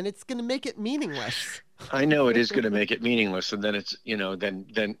do it, and it's going to make it meaningless. I know it is going to make it meaningless, and then it's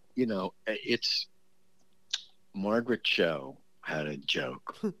it's Margaret Cho had a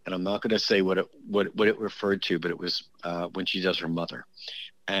joke, and I'm not going to say what it referred to, but it was when she does her mother,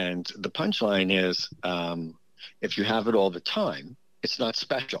 and the punchline is, if you have it all the time, it's not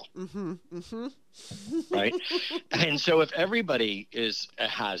special. Right? And so if everybody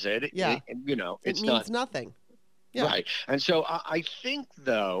has it, it means nothing. Yeah. Right. And so I think,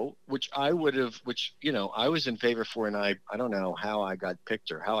 though, which I was in favor for, and I don't know how I got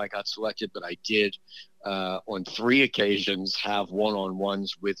picked or how I got selected, but I did on 3 occasions have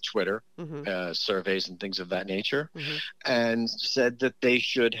one-on-ones with Twitter, surveys and things of that nature, and said that they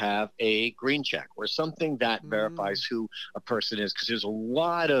should have a green check or something that verifies who a person is, because there's a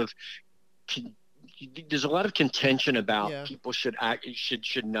lot of there's a lot of contention about Yeah. people should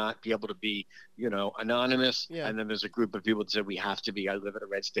not be able to be, anonymous. Yeah. And then there's a group of people that say we have to be. I live in a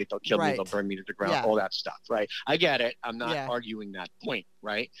red state. They'll kill me. Right. They'll burn me to the ground. Yeah. All that stuff. Right. I get it. I'm not Yeah. arguing that point.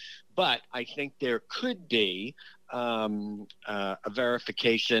 Right. But I think there could be a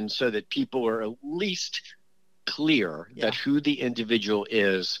verification so that people are at least clear Yeah. that who the individual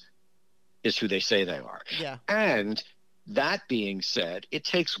is who they say they are. Yeah. And that being said, it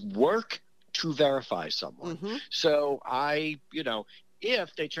takes work to verify someone. Mm-hmm. So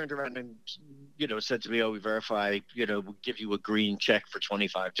if they turned around and, said to me, oh, we verify, we'll give you a green check for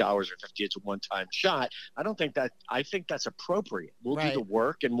 $25 or $50, it's a one-time shot. I think that's appropriate. We'll Right. do the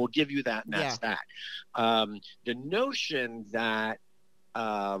work and we'll give you that, and that's Yeah. that. The notion that,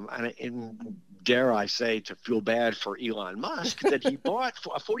 and dare I say, to feel bad for Elon Musk, that he bought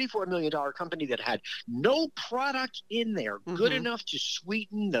a $44 million company that had no product in there good enough to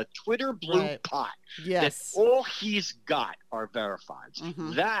sweeten the Twitter blue Right. pot. Yes. That all he's got are verified.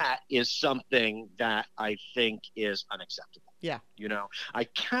 Mhm. That is something that I think is unacceptable. Yeah. I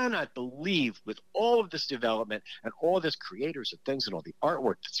cannot believe, with all of this development and all this creators of things and all the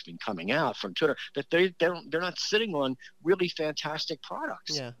artwork that's been coming out from Twitter, that they're not sitting on really fantastic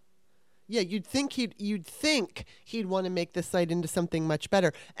products. Yeah. Yeah, you'd think he'd want to make the site into something much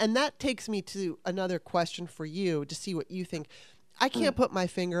better. And that takes me to another question for you to see what you think. I can't put my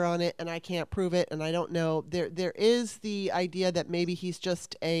finger on it, and I can't prove it, and I don't know. There is the idea that maybe he's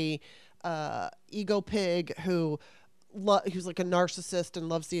just a ego pig who's like a narcissist and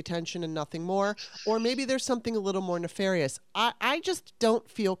loves the attention and nothing more. Or maybe there's something a little more nefarious. I just don't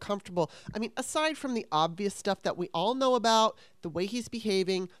feel comfortable. I mean, aside from the obvious stuff that we all know about, the way he's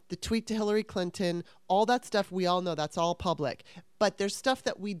behaving, the tweet to Hillary Clinton, all that stuff we all know, that's all public. But there's stuff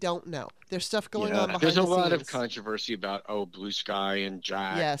that we don't know. There's stuff going on behind the scenes. There's a lot of controversy about, Blue Sky and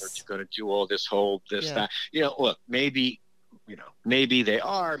Jack are going to do all this that. Look, maybe they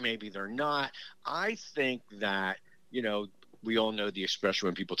are, maybe they're not. I think that, we all know the expression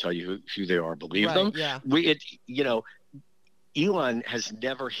when people tell you who they are, believe them. Yeah. Elon has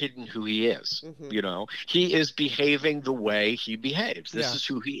never hidden who he is. Mm-hmm. He is behaving the way he behaves. This Yeah. is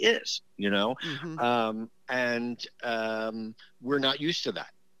who he is, Mm-hmm. And we're not used to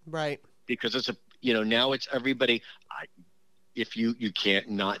that. Right. Because it's now it's everybody. If you can't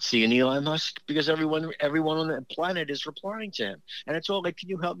not see an Elon Musk because everyone on the planet is replying to him, and it's all like, can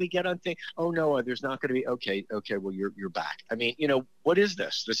you help me get on thing? Oh no, there's not going to be. Okay, well you're back. I mean, what is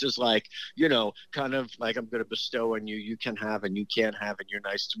this? This is like, kind of like, I'm going to bestow on you. You can have and you can't have, and you're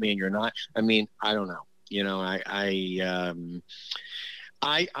nice to me and you're not. I mean, I don't know.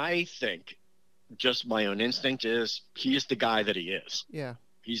 I think just my own instinct is he is the guy that he is. Yeah.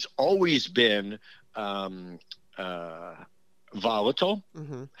 He's always been volatile.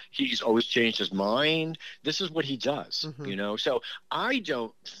 Mm-hmm. He's always changed his mind. This is what he does, Mm-hmm. So I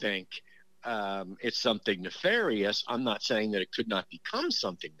don't think it's something nefarious. I'm not saying that it could not become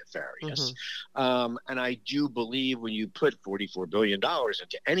something nefarious. Mm-hmm. And I do believe when you put $44 billion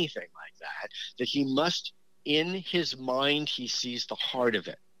into anything like that he must, in his mind, he sees the heart of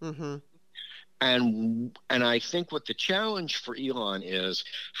it. Mm-hmm. And I think what the challenge for Elon is,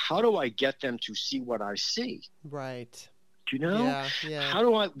 how do I get them to see what I see? Right. Do you know?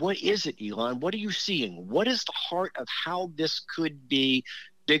 Yeah. What is it, Elon? What are you seeing? What is the heart of how this could be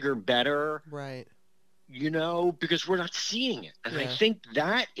bigger, better? Right. Because we're not seeing it. And I Yeah. think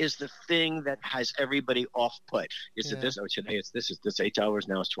that is the thing that has everybody off put. Is it this? Oh, today it's this. It's $8.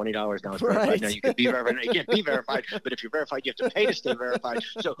 Now it's $20. Now it's verified. Right. Now you can be verified. You can't be verified. But if you're verified, you have to pay to stay verified.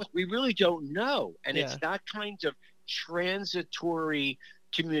 So we really don't know. And it's that kind of transitory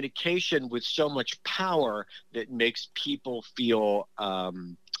communication with so much power that makes people feel,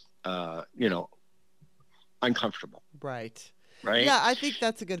 uncomfortable. Right. Right. Yeah, I think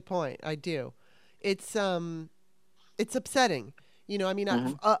that's a good point. I do. It's upsetting.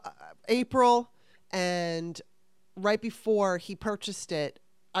 April, and right before he purchased it,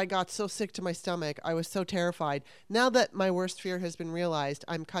 I got so sick to my stomach. I was so terrified. Now that my worst fear has been realized,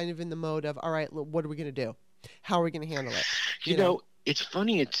 I'm kind of in the mode of, all right, what are we going to do? How are we going to handle it? You know, it's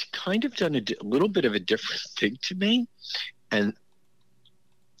funny. It's kind of done a little bit of a different thing to me. And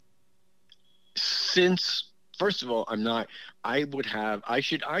since, first of all, I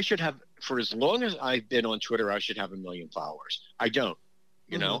should have, for as long as I've been on Twitter, I should have 1 million followers. I don't.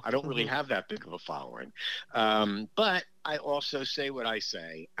 I don't really have that big of a following. But I also say what I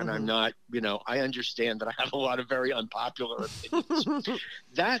say, and I'm not, I understand that I have a lot of very unpopular opinions.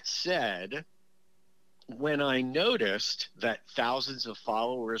 That said, when I noticed that thousands of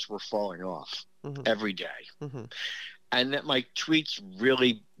followers were falling off every day, and that my tweets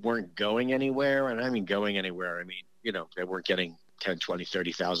really weren't going anywhere. And I mean, going anywhere, I mean, they weren't getting 10, 20,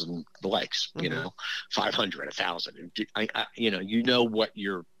 30,000 likes, 500, 1,000. What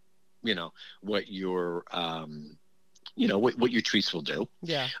your, what your, what your tweets will do.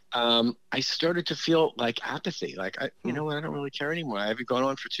 Yeah. I started to feel like apathy. Like, you know what? I don't really care anymore. I haven't gone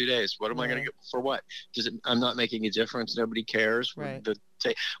on for 2 days. What am I going to get for what? I'm not making a difference. Nobody cares. Right.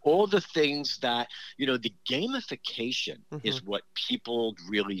 All the things that, the gamification is what people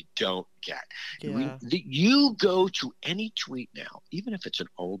really don't get. Yeah. You go to any tweet now, even if it's an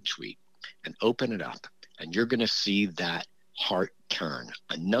old tweet, and open it up, and you're going to see that heart turn,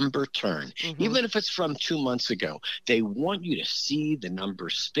 a number turn, even if it's from 2 months ago. They want you to see the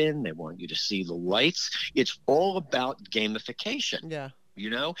numbers spin. They want you to see the lights. It's all about gamification. Yeah.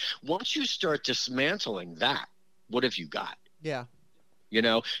 Once you start dismantling that, what have you got? Yeah.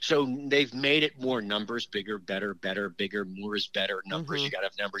 So they've made it more numbers, bigger, better, bigger, more is better. Numbers, you got to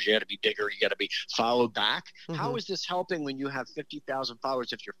have numbers. You got to be bigger. You got to be followed back. How is this helping when you have 50,000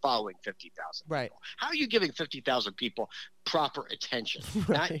 followers if you're following 50,000 right. people? How are you giving 50,000 people proper attention?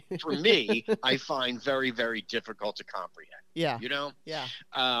 Right. That, for me, I find very, very difficult to comprehend. Yeah. Yeah.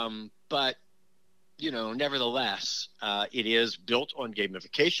 But nevertheless, it is built on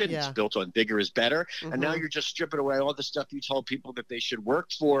gamification. Yeah. It's built on bigger is better. And now you're just stripping away all the stuff you told people that they should work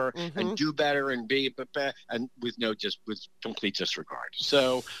for and do better and be, and with complete disregard.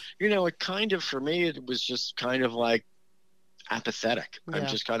 So, it kind of, for me, it was just kind of like apathetic. Yeah. I'm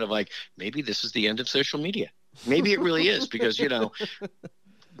just kind of like, maybe this is the end of social media. Maybe it really is, because,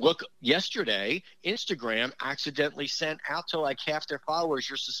 look, yesterday, Instagram accidentally sent out to like half their followers,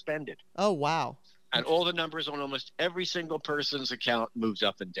 you're suspended. Oh, wow. And all the numbers on almost every single person's account moves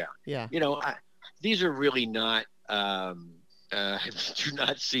up and down. Yeah. These are really not, do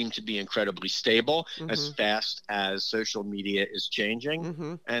not seem to be incredibly stable as fast as social media is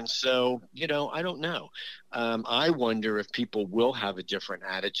changing. And so, I don't know. I wonder if people will have a different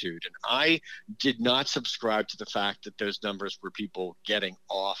attitude. And I did not subscribe to the fact that those numbers were people getting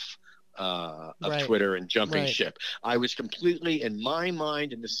off of right. Twitter and jumping right. ship. I was completely, in my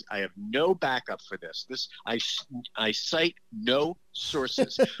mind, and this, I have no backup for this. I cite no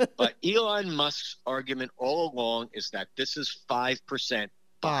sources, but Elon Musk's argument all along is that this is 5%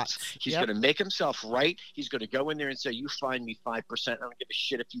 bots. He's going to make himself right. He's going to go in there and say, you find me 5%. I don't give a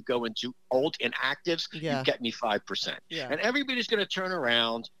shit if you go into old inactives, you get me 5%. Yeah. And everybody's going to turn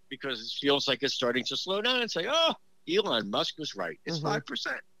around because it feels like it's starting to slow down and say, oh, Elon Musk was right. It's 5%.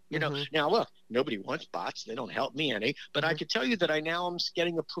 Now look, nobody wants bots. They don't help me any, but I can tell you that I now am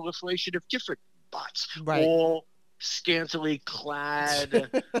getting a proliferation of different bots, all scantily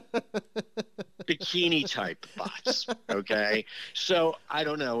clad bikini type bots. Okay. So I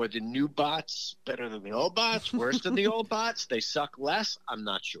don't know. Are the new bots better than the old bots? Worse than the old bots? They suck less? I'm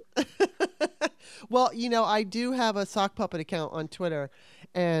not sure. Well, I do have a sock puppet account on Twitter,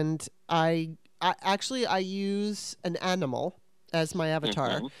 and I use an animal as my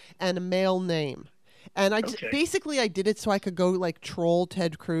avatar and a male name. And basically I did it so I could go like troll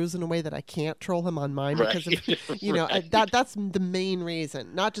Ted Cruz in a way that I can't troll him on mine because of, that's the main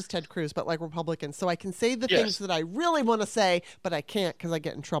reason, not just Ted Cruz, but like Republicans. So I can say the things that I really want to say, but I can't because I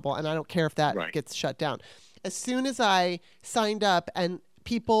get in trouble, and I don't care if that gets shut down. As soon as I signed up and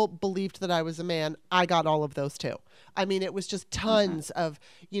people believed that I was a man, I got all of those too. I mean, it was just tons of,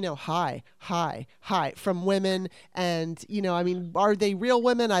 hi from women. And, I mean, are they real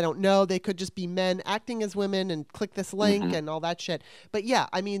women? I don't know. They could just be men acting as women and click this link and all that shit. But yeah,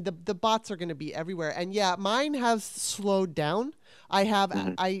 I mean, the bots are going to be everywhere. And yeah, mine has slowed down. I have,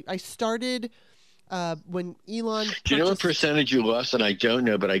 I started when Elon Do you know what percentage you lost? And I don't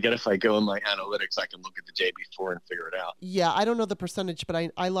know, but I get if I go in my analytics, I can look at the day before and figure it out. Yeah, I don't know the percentage,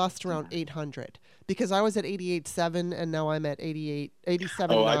 but I lost around 800 because I was at 88.7 and now I'm at 87.9.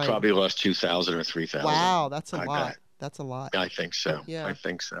 Oh, I probably lost 2,000 or 3,000. Wow, that's a lot. That's a lot. I think so. Yeah. I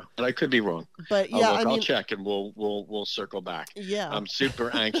think so. But I could be wrong. But yeah, I'll check and we'll circle back. Yeah. I'm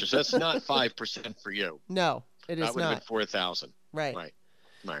super anxious. That's not 5% for you. No, it is not. That would have been 4,000. Right.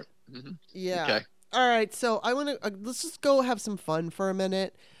 Yeah. Okay. All right, so I want to let's just go have some fun for a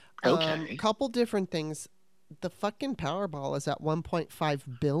minute. Okay. A couple different things. The fucking Powerball is at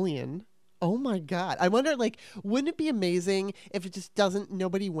 1.5 billion. Oh my God. I wonder, wouldn't it be amazing if it just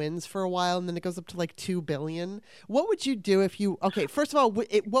nobody wins for a while and then it goes up to 2 billion? What would you do if first of all,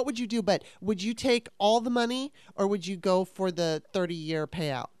 what would you do? But would you take all the money or would you go for the 30-year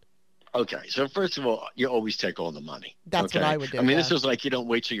payout? Okay, so first of all, you always take all the money. That's okay? what I would do. I mean, yeah. this is like you don't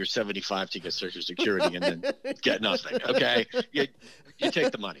wait till you're 75 to get Social Security and then get nothing. Okay, you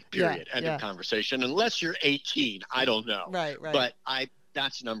take the money. Period. End of conversation. Unless you're 18, I don't know. Right. But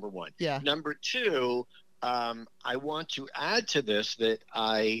that's number one. Yeah. Number two, I want to add to this that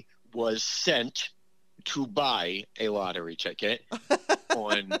I was sent to buy a lottery ticket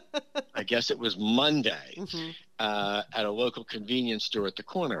on, I guess it was Monday, at a local convenience store at the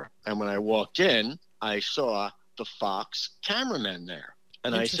corner. And when I walked in, I saw the Fox cameraman there.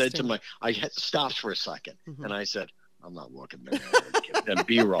 And I said to I had stopped for a second, and I said, I'm not walking there. And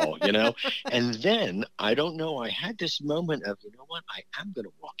B-roll, you know? And then, I don't know, I had this moment of, you know what, I am going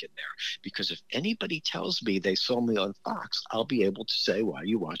to walk in there. Because if anybody tells me they saw me on Fox, I'll be able to say, why are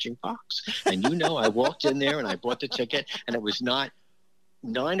you watching Fox? And you know, I walked in there and I bought the ticket, and it was not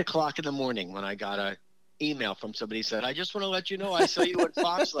 9 o'clock in the morning when I got a email from somebody said, I just want to let you know I saw you at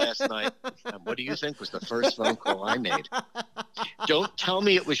Fox last night. And what do you think was the first phone call I made? Don't tell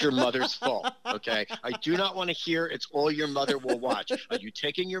me it was your mother's fault, okay? I do not want to hear it's all your mother will watch. Are you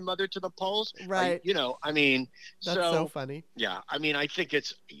taking your mother to the polls? Right. You know, I mean, that's so funny. Yeah, I mean, I think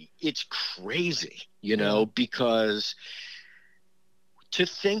it's crazy, you know, because to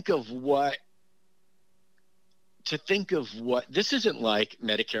think of what this isn't like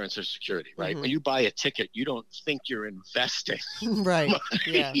Medicare and Social Security, right? When you buy a ticket, you don't think you're investing money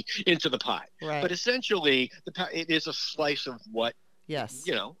into the pie. Right. But essentially, it is a slice of what, you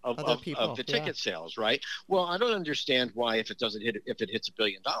know, of the ticket sales, right? Well, I don't understand why if it hits $1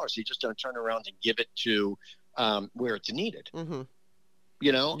 billion, you just don't turn around and give it to where it's needed.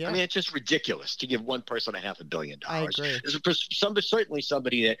 You know, I mean, it's just ridiculous to give one person $500 million. I agree. There's certainly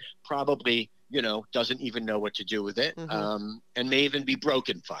somebody that probably, you know, doesn't even know what to do with it, and may even be broke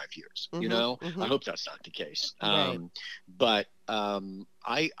in 5 years. You know, I hope that's not the case. But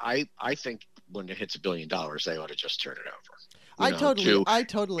I think when it hits $1 billion, they ought to just turn it over. I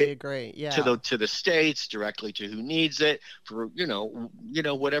totally agree. Yeah. To the states, directly to who needs it, for you know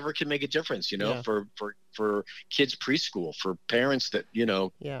whatever can make a difference. You know, for kids preschool, for parents that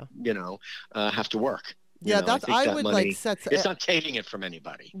have to work. I would like set. It's not taking it from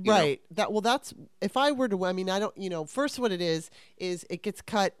anybody. Right. That's if I were to. I mean, I don't. First, what it is it gets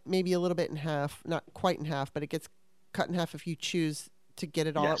cut maybe a little bit in half, not quite in half, but it gets cut in half if you choose to get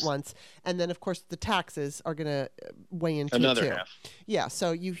it all at once, and then of course the taxes are going to weigh into another it too. Half. Yeah,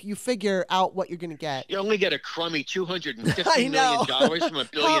 so you figure out what you're going to get. You only get a crummy $250 million from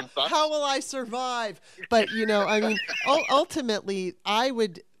 $1 billion. How will I survive? But I mean, ultimately, I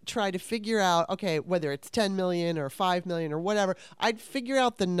would try to figure out, okay, whether it's 10 million or 5 million or whatever, I'd figure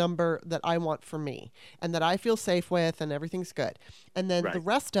out the number that I want for me and that I feel safe with and everything's good. And then the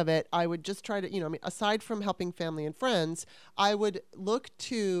rest of it, I would just try to, I mean, aside from helping family and friends, I would look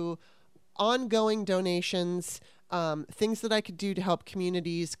to ongoing donations, things that I could do to help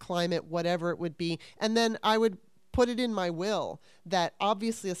communities, climate, whatever it would be. And then I would put it in my will that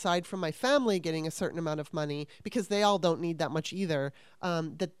obviously, aside from my family getting a certain amount of money, because they all don't need that much either,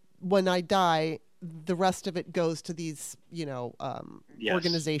 that when I die, the rest of it goes to these,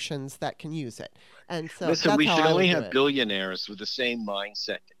 organizations that can use it. And so listen, we should only have billionaires with the same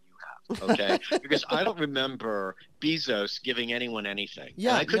mindset that you have, okay? Because I don't remember Bezos giving anyone anything.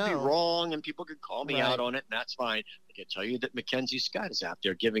 Yeah, and I could be wrong, and people could call me out on it, and that's fine. I can tell you that Mackenzie Scott is out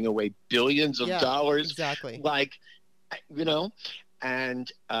there giving away billions of dollars. Exactly.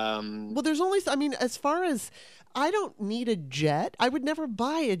 And well, there's only, I mean, as far as, I don't need a jet. I would never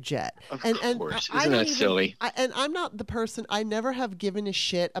buy a jet. Of course. Isn't that silly? And I'm not the person, I never have given a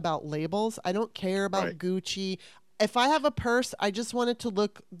shit about labels. I don't care about Gucci. If I have a purse, I just want it to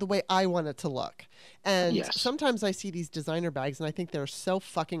look the way I want it to look. And sometimes I see these designer bags and I think they're so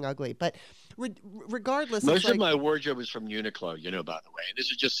fucking ugly. But regardless, most of my wardrobe is from Uniqlo, by the way. And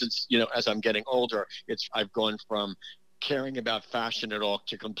this is just since, as I'm getting older, I've gone from caring about fashion at all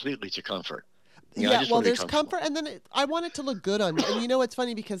to completely to comfort. There's comfort, and then I want it to look good on me. And it's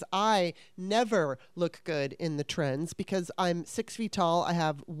funny because I never look good in the trends because I'm 6 feet tall, I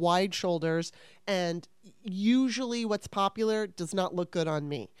have wide shoulders, and usually what's popular does not look good on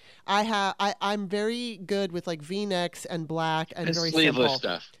me. I'm very good with like V-necks and black and very sleeveless simple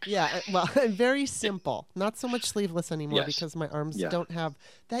stuff. Yeah, well, very simple. Not so much sleeveless anymore because my arms don't have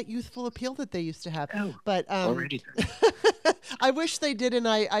that youthful appeal that they used to have. Oh, but already. I wish they did, and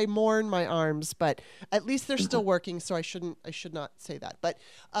I mourn my arms, but at least they're still working, so I should not say that. But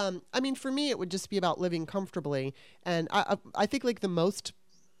I mean, for me, it would just be about living comfortably, and I think like the most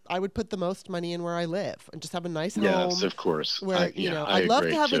I would put the most money in where I live and just have a nice home. Yes, of course. Where, I'd love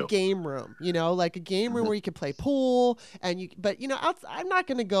to have a game room, like a game room where you could play pool but I'm not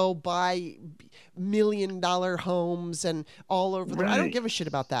going to go buy $1 million homes and all over the, I don't give a shit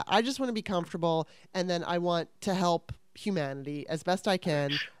about that. I just want to be comfortable, and then I want to help humanity as best I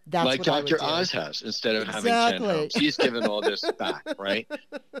can. That's like what Dr. Oz has, instead of having 10 homes. He's given all this back, right?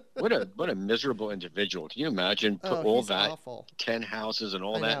 What a miserable individual. Can you imagine all that awful. 10 houses and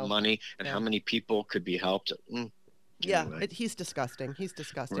all that money, and how many people could be helped? Anyway. He's disgusting. He's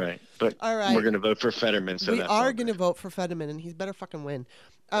disgusting. Right. But all right. We're going to vote for Fetterman. So we are going to vote for Fetterman, and he's better fucking win.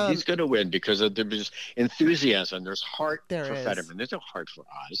 He's going to win because there's enthusiasm. There's heart for Fetterman. There's no heart for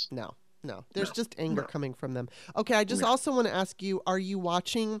Oz. No, there's just anger coming from them. Okay, I just also want to ask you, are you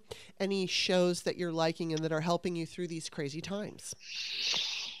watching any shows that you're liking and that are helping you through these crazy times?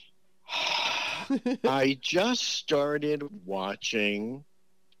 I just started watching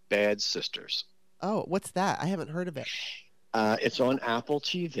Bad Sisters. Oh, what's that? I haven't heard of it. It's on Apple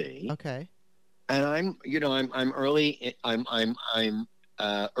TV. Okay. And I'm early. I'm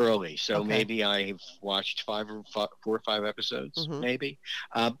early, so maybe I've watched 4 or 5 episodes, maybe.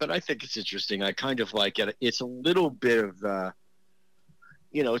 But I think it's interesting. I kind of like it. It's a little bit of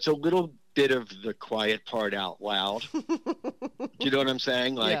it's a little bit of the quiet part out loud. Do you know what I'm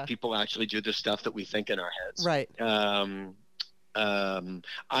saying? Like people actually do the stuff that we think in our heads. Right.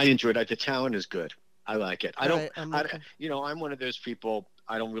 I enjoyed it. The talent is good. I like it. I'm one of those people.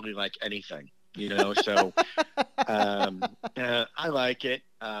 I don't really like anything. So I like it.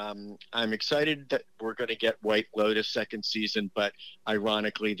 I'm excited that we're going to get White Lotus second season, but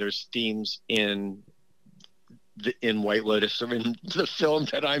ironically, there's themes in White Lotus or in the film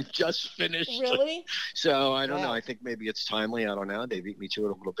that I'm just finished. Really? So I don't know. I think maybe it's timely. I don't know. They beat me to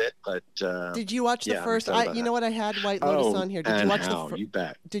it a little bit, but did you watch the first? You know what? I had White Lotus on here. Did you watch the? You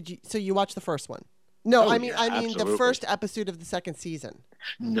bet. Did you? So you watched the first one? No, I mean the first episode of the second season.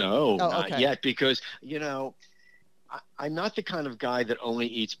 No, not yet, because I'm not the kind of guy that only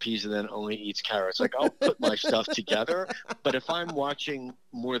eats peas and then only eats carrots. Like, I'll put my stuff together, but if I'm watching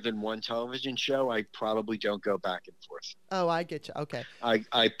more than one television show, I probably don't go back and forth. Oh, I get you. Okay.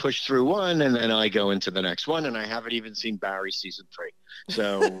 I push through one and then I go into the next one, and I haven't even seen Barry season 3.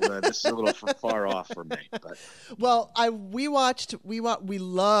 So this is a little far off for me. But well, we loved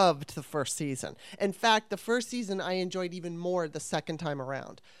the first season. In fact, the first season I enjoyed even more the second time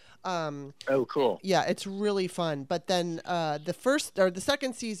around. Oh, cool. Yeah, it's really fun. But then the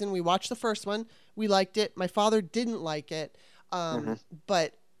second season, we watched the first one. We liked it. My father didn't like it.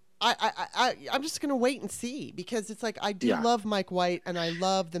 But I'm just going to wait and see, because it's like, I do love Mike White, and I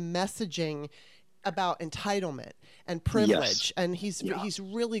love the messaging about entitlement and privilege. And he's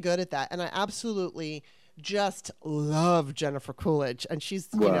really good at that. And I absolutely just love Jennifer Coolidge, and she's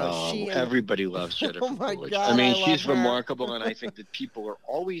everybody loves Jennifer Coolidge. God, I mean, she's remarkable, and I think that people are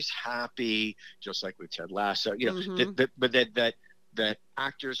always happy, just like with Ted Lasso, that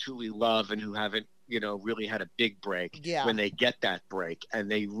actors who we love and who haven't really had a big break, when they get that break and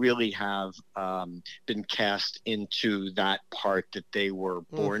they really have been cast into that part that they were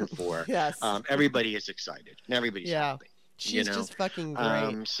born for. Yes. Everybody is excited and everybody's happy. She's just fucking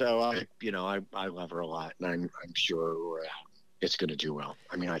great. So I love her a lot, and I'm sure it's going to do well.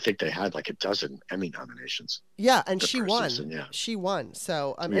 I mean, I think they had like a dozen Emmy nominations. Yeah, and she won. She won.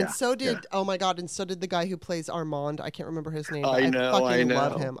 So and so did oh my God, and so did the guy who plays Armand. I can't remember his name. I fucking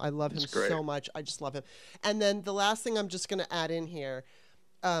love him. I love him so much. I just love him. And then the last thing I'm just going to add in here.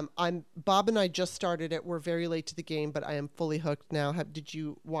 Bob and I just started it. We're very late to the game, but I am fully hooked now. Did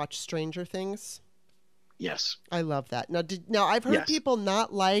you watch Stranger Things? Yes. I love that. Now I've heard people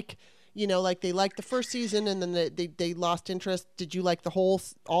not like, like they liked the first season and then they lost interest. Did you like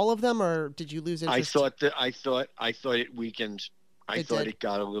all of them, or did you lose interest? I thought it weakened. I thought it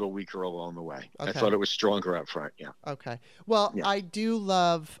got a little weaker along the way. Okay. I thought it was stronger up front. Yeah. Okay. Well, I do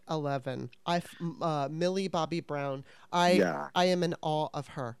love 11. Millie Bobby Brown. I am in awe of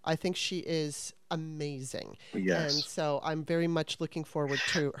her. I think she is amazing. Yes. And so I'm very much looking forward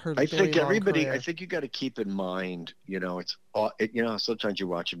to her. I think you got to keep in mind, sometimes you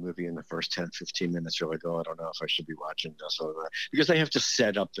watch a movie in the first 10, 15 minutes, you're like, oh, I don't know if I should be watching this or that, because they have to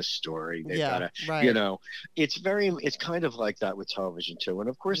set up the story. They've got to, it's kind of like that with television too. And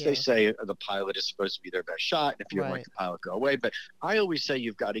of course they say the pilot is supposed to be their best shot. And if you don't like the pilot, go away. But I always say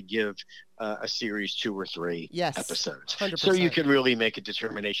you've got to give a series 2 or 3 episodes, 100%. So you can really make a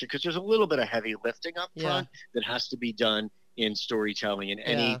determination, because there's a little bit of heavy lifting up front that has to be done in storytelling in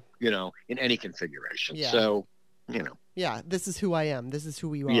any in any configuration. So Yeah, this is who I am. This is who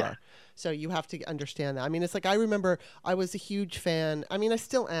we are. Yeah. So you have to understand that. I mean, it's like I remember I was a huge fan. I mean, I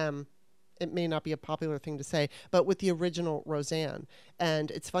still am. It may not be a popular thing to say, but with the original Roseanne.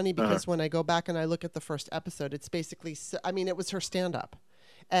 And it's funny because when I go back and I look at the first episode, it's basically, I mean, it was her stand-up.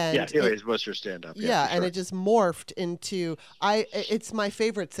 And yeah, it was her stand-up. Yeah, sure. and it just morphed into, it's my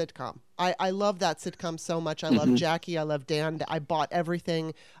favorite sitcom. I love that sitcom so much. I love Jackie. I love Dan. I bought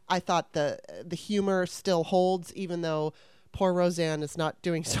everything. I thought the humor still holds, even though poor Roseanne is not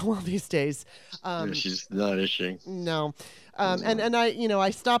doing so well these days. No, she's not, is she? No. And I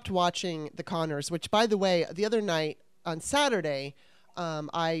stopped watching The Conners, which, by the way, the other night on Saturday,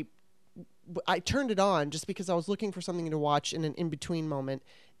 I turned it on just because I was looking for something to watch in an in-between moment.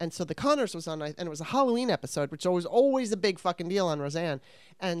 And so The Conners was on, and it was a Halloween episode, which was always a big fucking deal on Roseanne.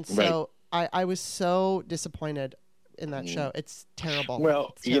 And so I was so disappointed in that show. It's terrible.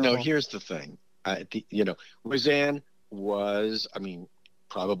 Well, it's terrible. Here's the thing. Roseanne was, I mean,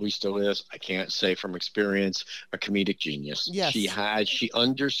 probably still is, I can't say from experience, a comedic genius. Yes. She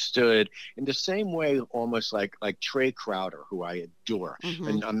understood in the same way, almost like Trey Crowder, who I adore.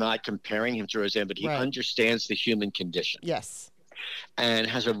 And I'm not comparing him to Roseanne, but he understands the human condition. Yes. And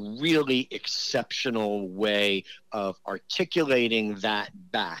has a really exceptional way of articulating that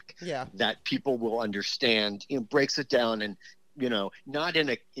back that people will understand. Breaks it down and, not in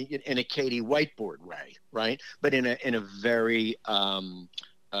a Katie whiteboard way, right? But in a very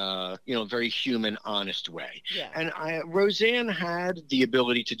very human, honest way. Yeah. And Roseanne had the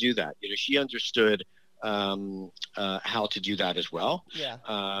ability to do that. She understood how to do that as well. Yeah.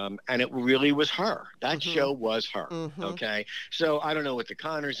 And it really was her. That show was her. Okay. So I don't know what The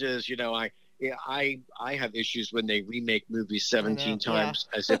Conners is. I have issues when they remake movies 17 times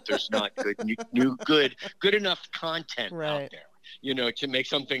as if there's not good enough content out there, to make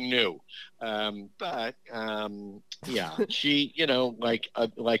something new. She, like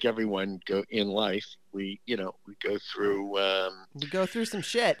everyone in life, we go through some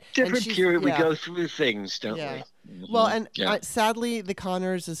shit. Different period. We go through things, don't we? Well, and sadly, The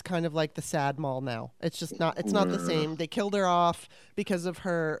Conners is kind of like the sad mall now. It's just not. It's not the same. They killed her off because of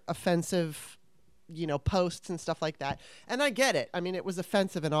her offensive, posts and stuff like that. And I get it. I mean, it was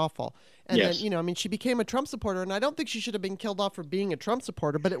offensive and awful. And then, she became a Trump supporter, and I don't think she should have been killed off for being a Trump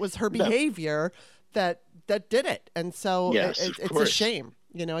supporter, but it was her behavior that did it. And so it's a shame.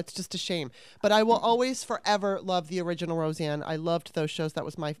 It's just a shame. But I will always forever love the original Roseanne. I loved those shows. That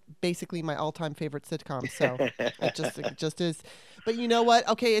was basically my all-time favorite sitcom. So it just is. But you know what?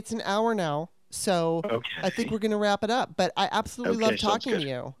 Okay, it's an hour now. So I think we're going to wrap it up. But I absolutely love talking to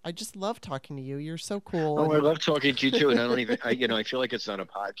you. I just love talking to you. You're so cool. Oh, I love talking to you too. And I don't even, I feel like it's not a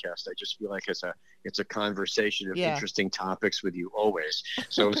podcast. I just feel like it's a conversation of interesting topics with you always.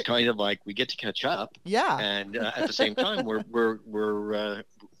 So it's kind of like we get to catch up. Yeah. And at the same time, we're doing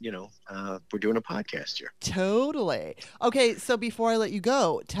a podcast here. Totally. Okay. So before I let you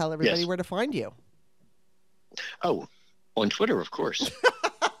go, tell everybody where to find you. Oh, on Twitter, of course.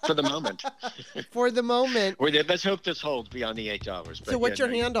 For the moment. For the moment. Let's hope this holds beyond the $8. So what's your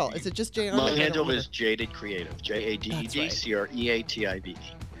handle? Is it just Jay Arnold? My handle is Jaded Creative. JADED-CREATIVE.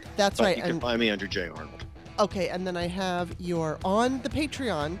 That's right. You can find me under Jay Arnold. Okay, and then I have on the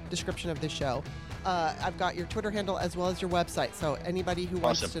Patreon description of this show. I've got your Twitter handle as well as your website. So anybody who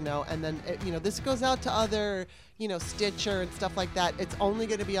wants to know, and then this goes out to other Stitcher and stuff like that. It's only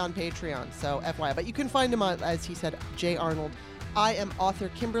going to be on Patreon. So FYI, but you can find him on, as he said, Jay Arnold. I am author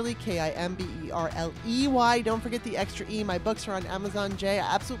Kimberly, Kimberley. Don't forget the extra E. My books are on Amazon. Jay,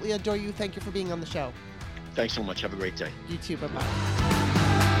 I absolutely adore you. Thank you for being on the show. Thanks so much. Have a great day. You too. Bye-bye.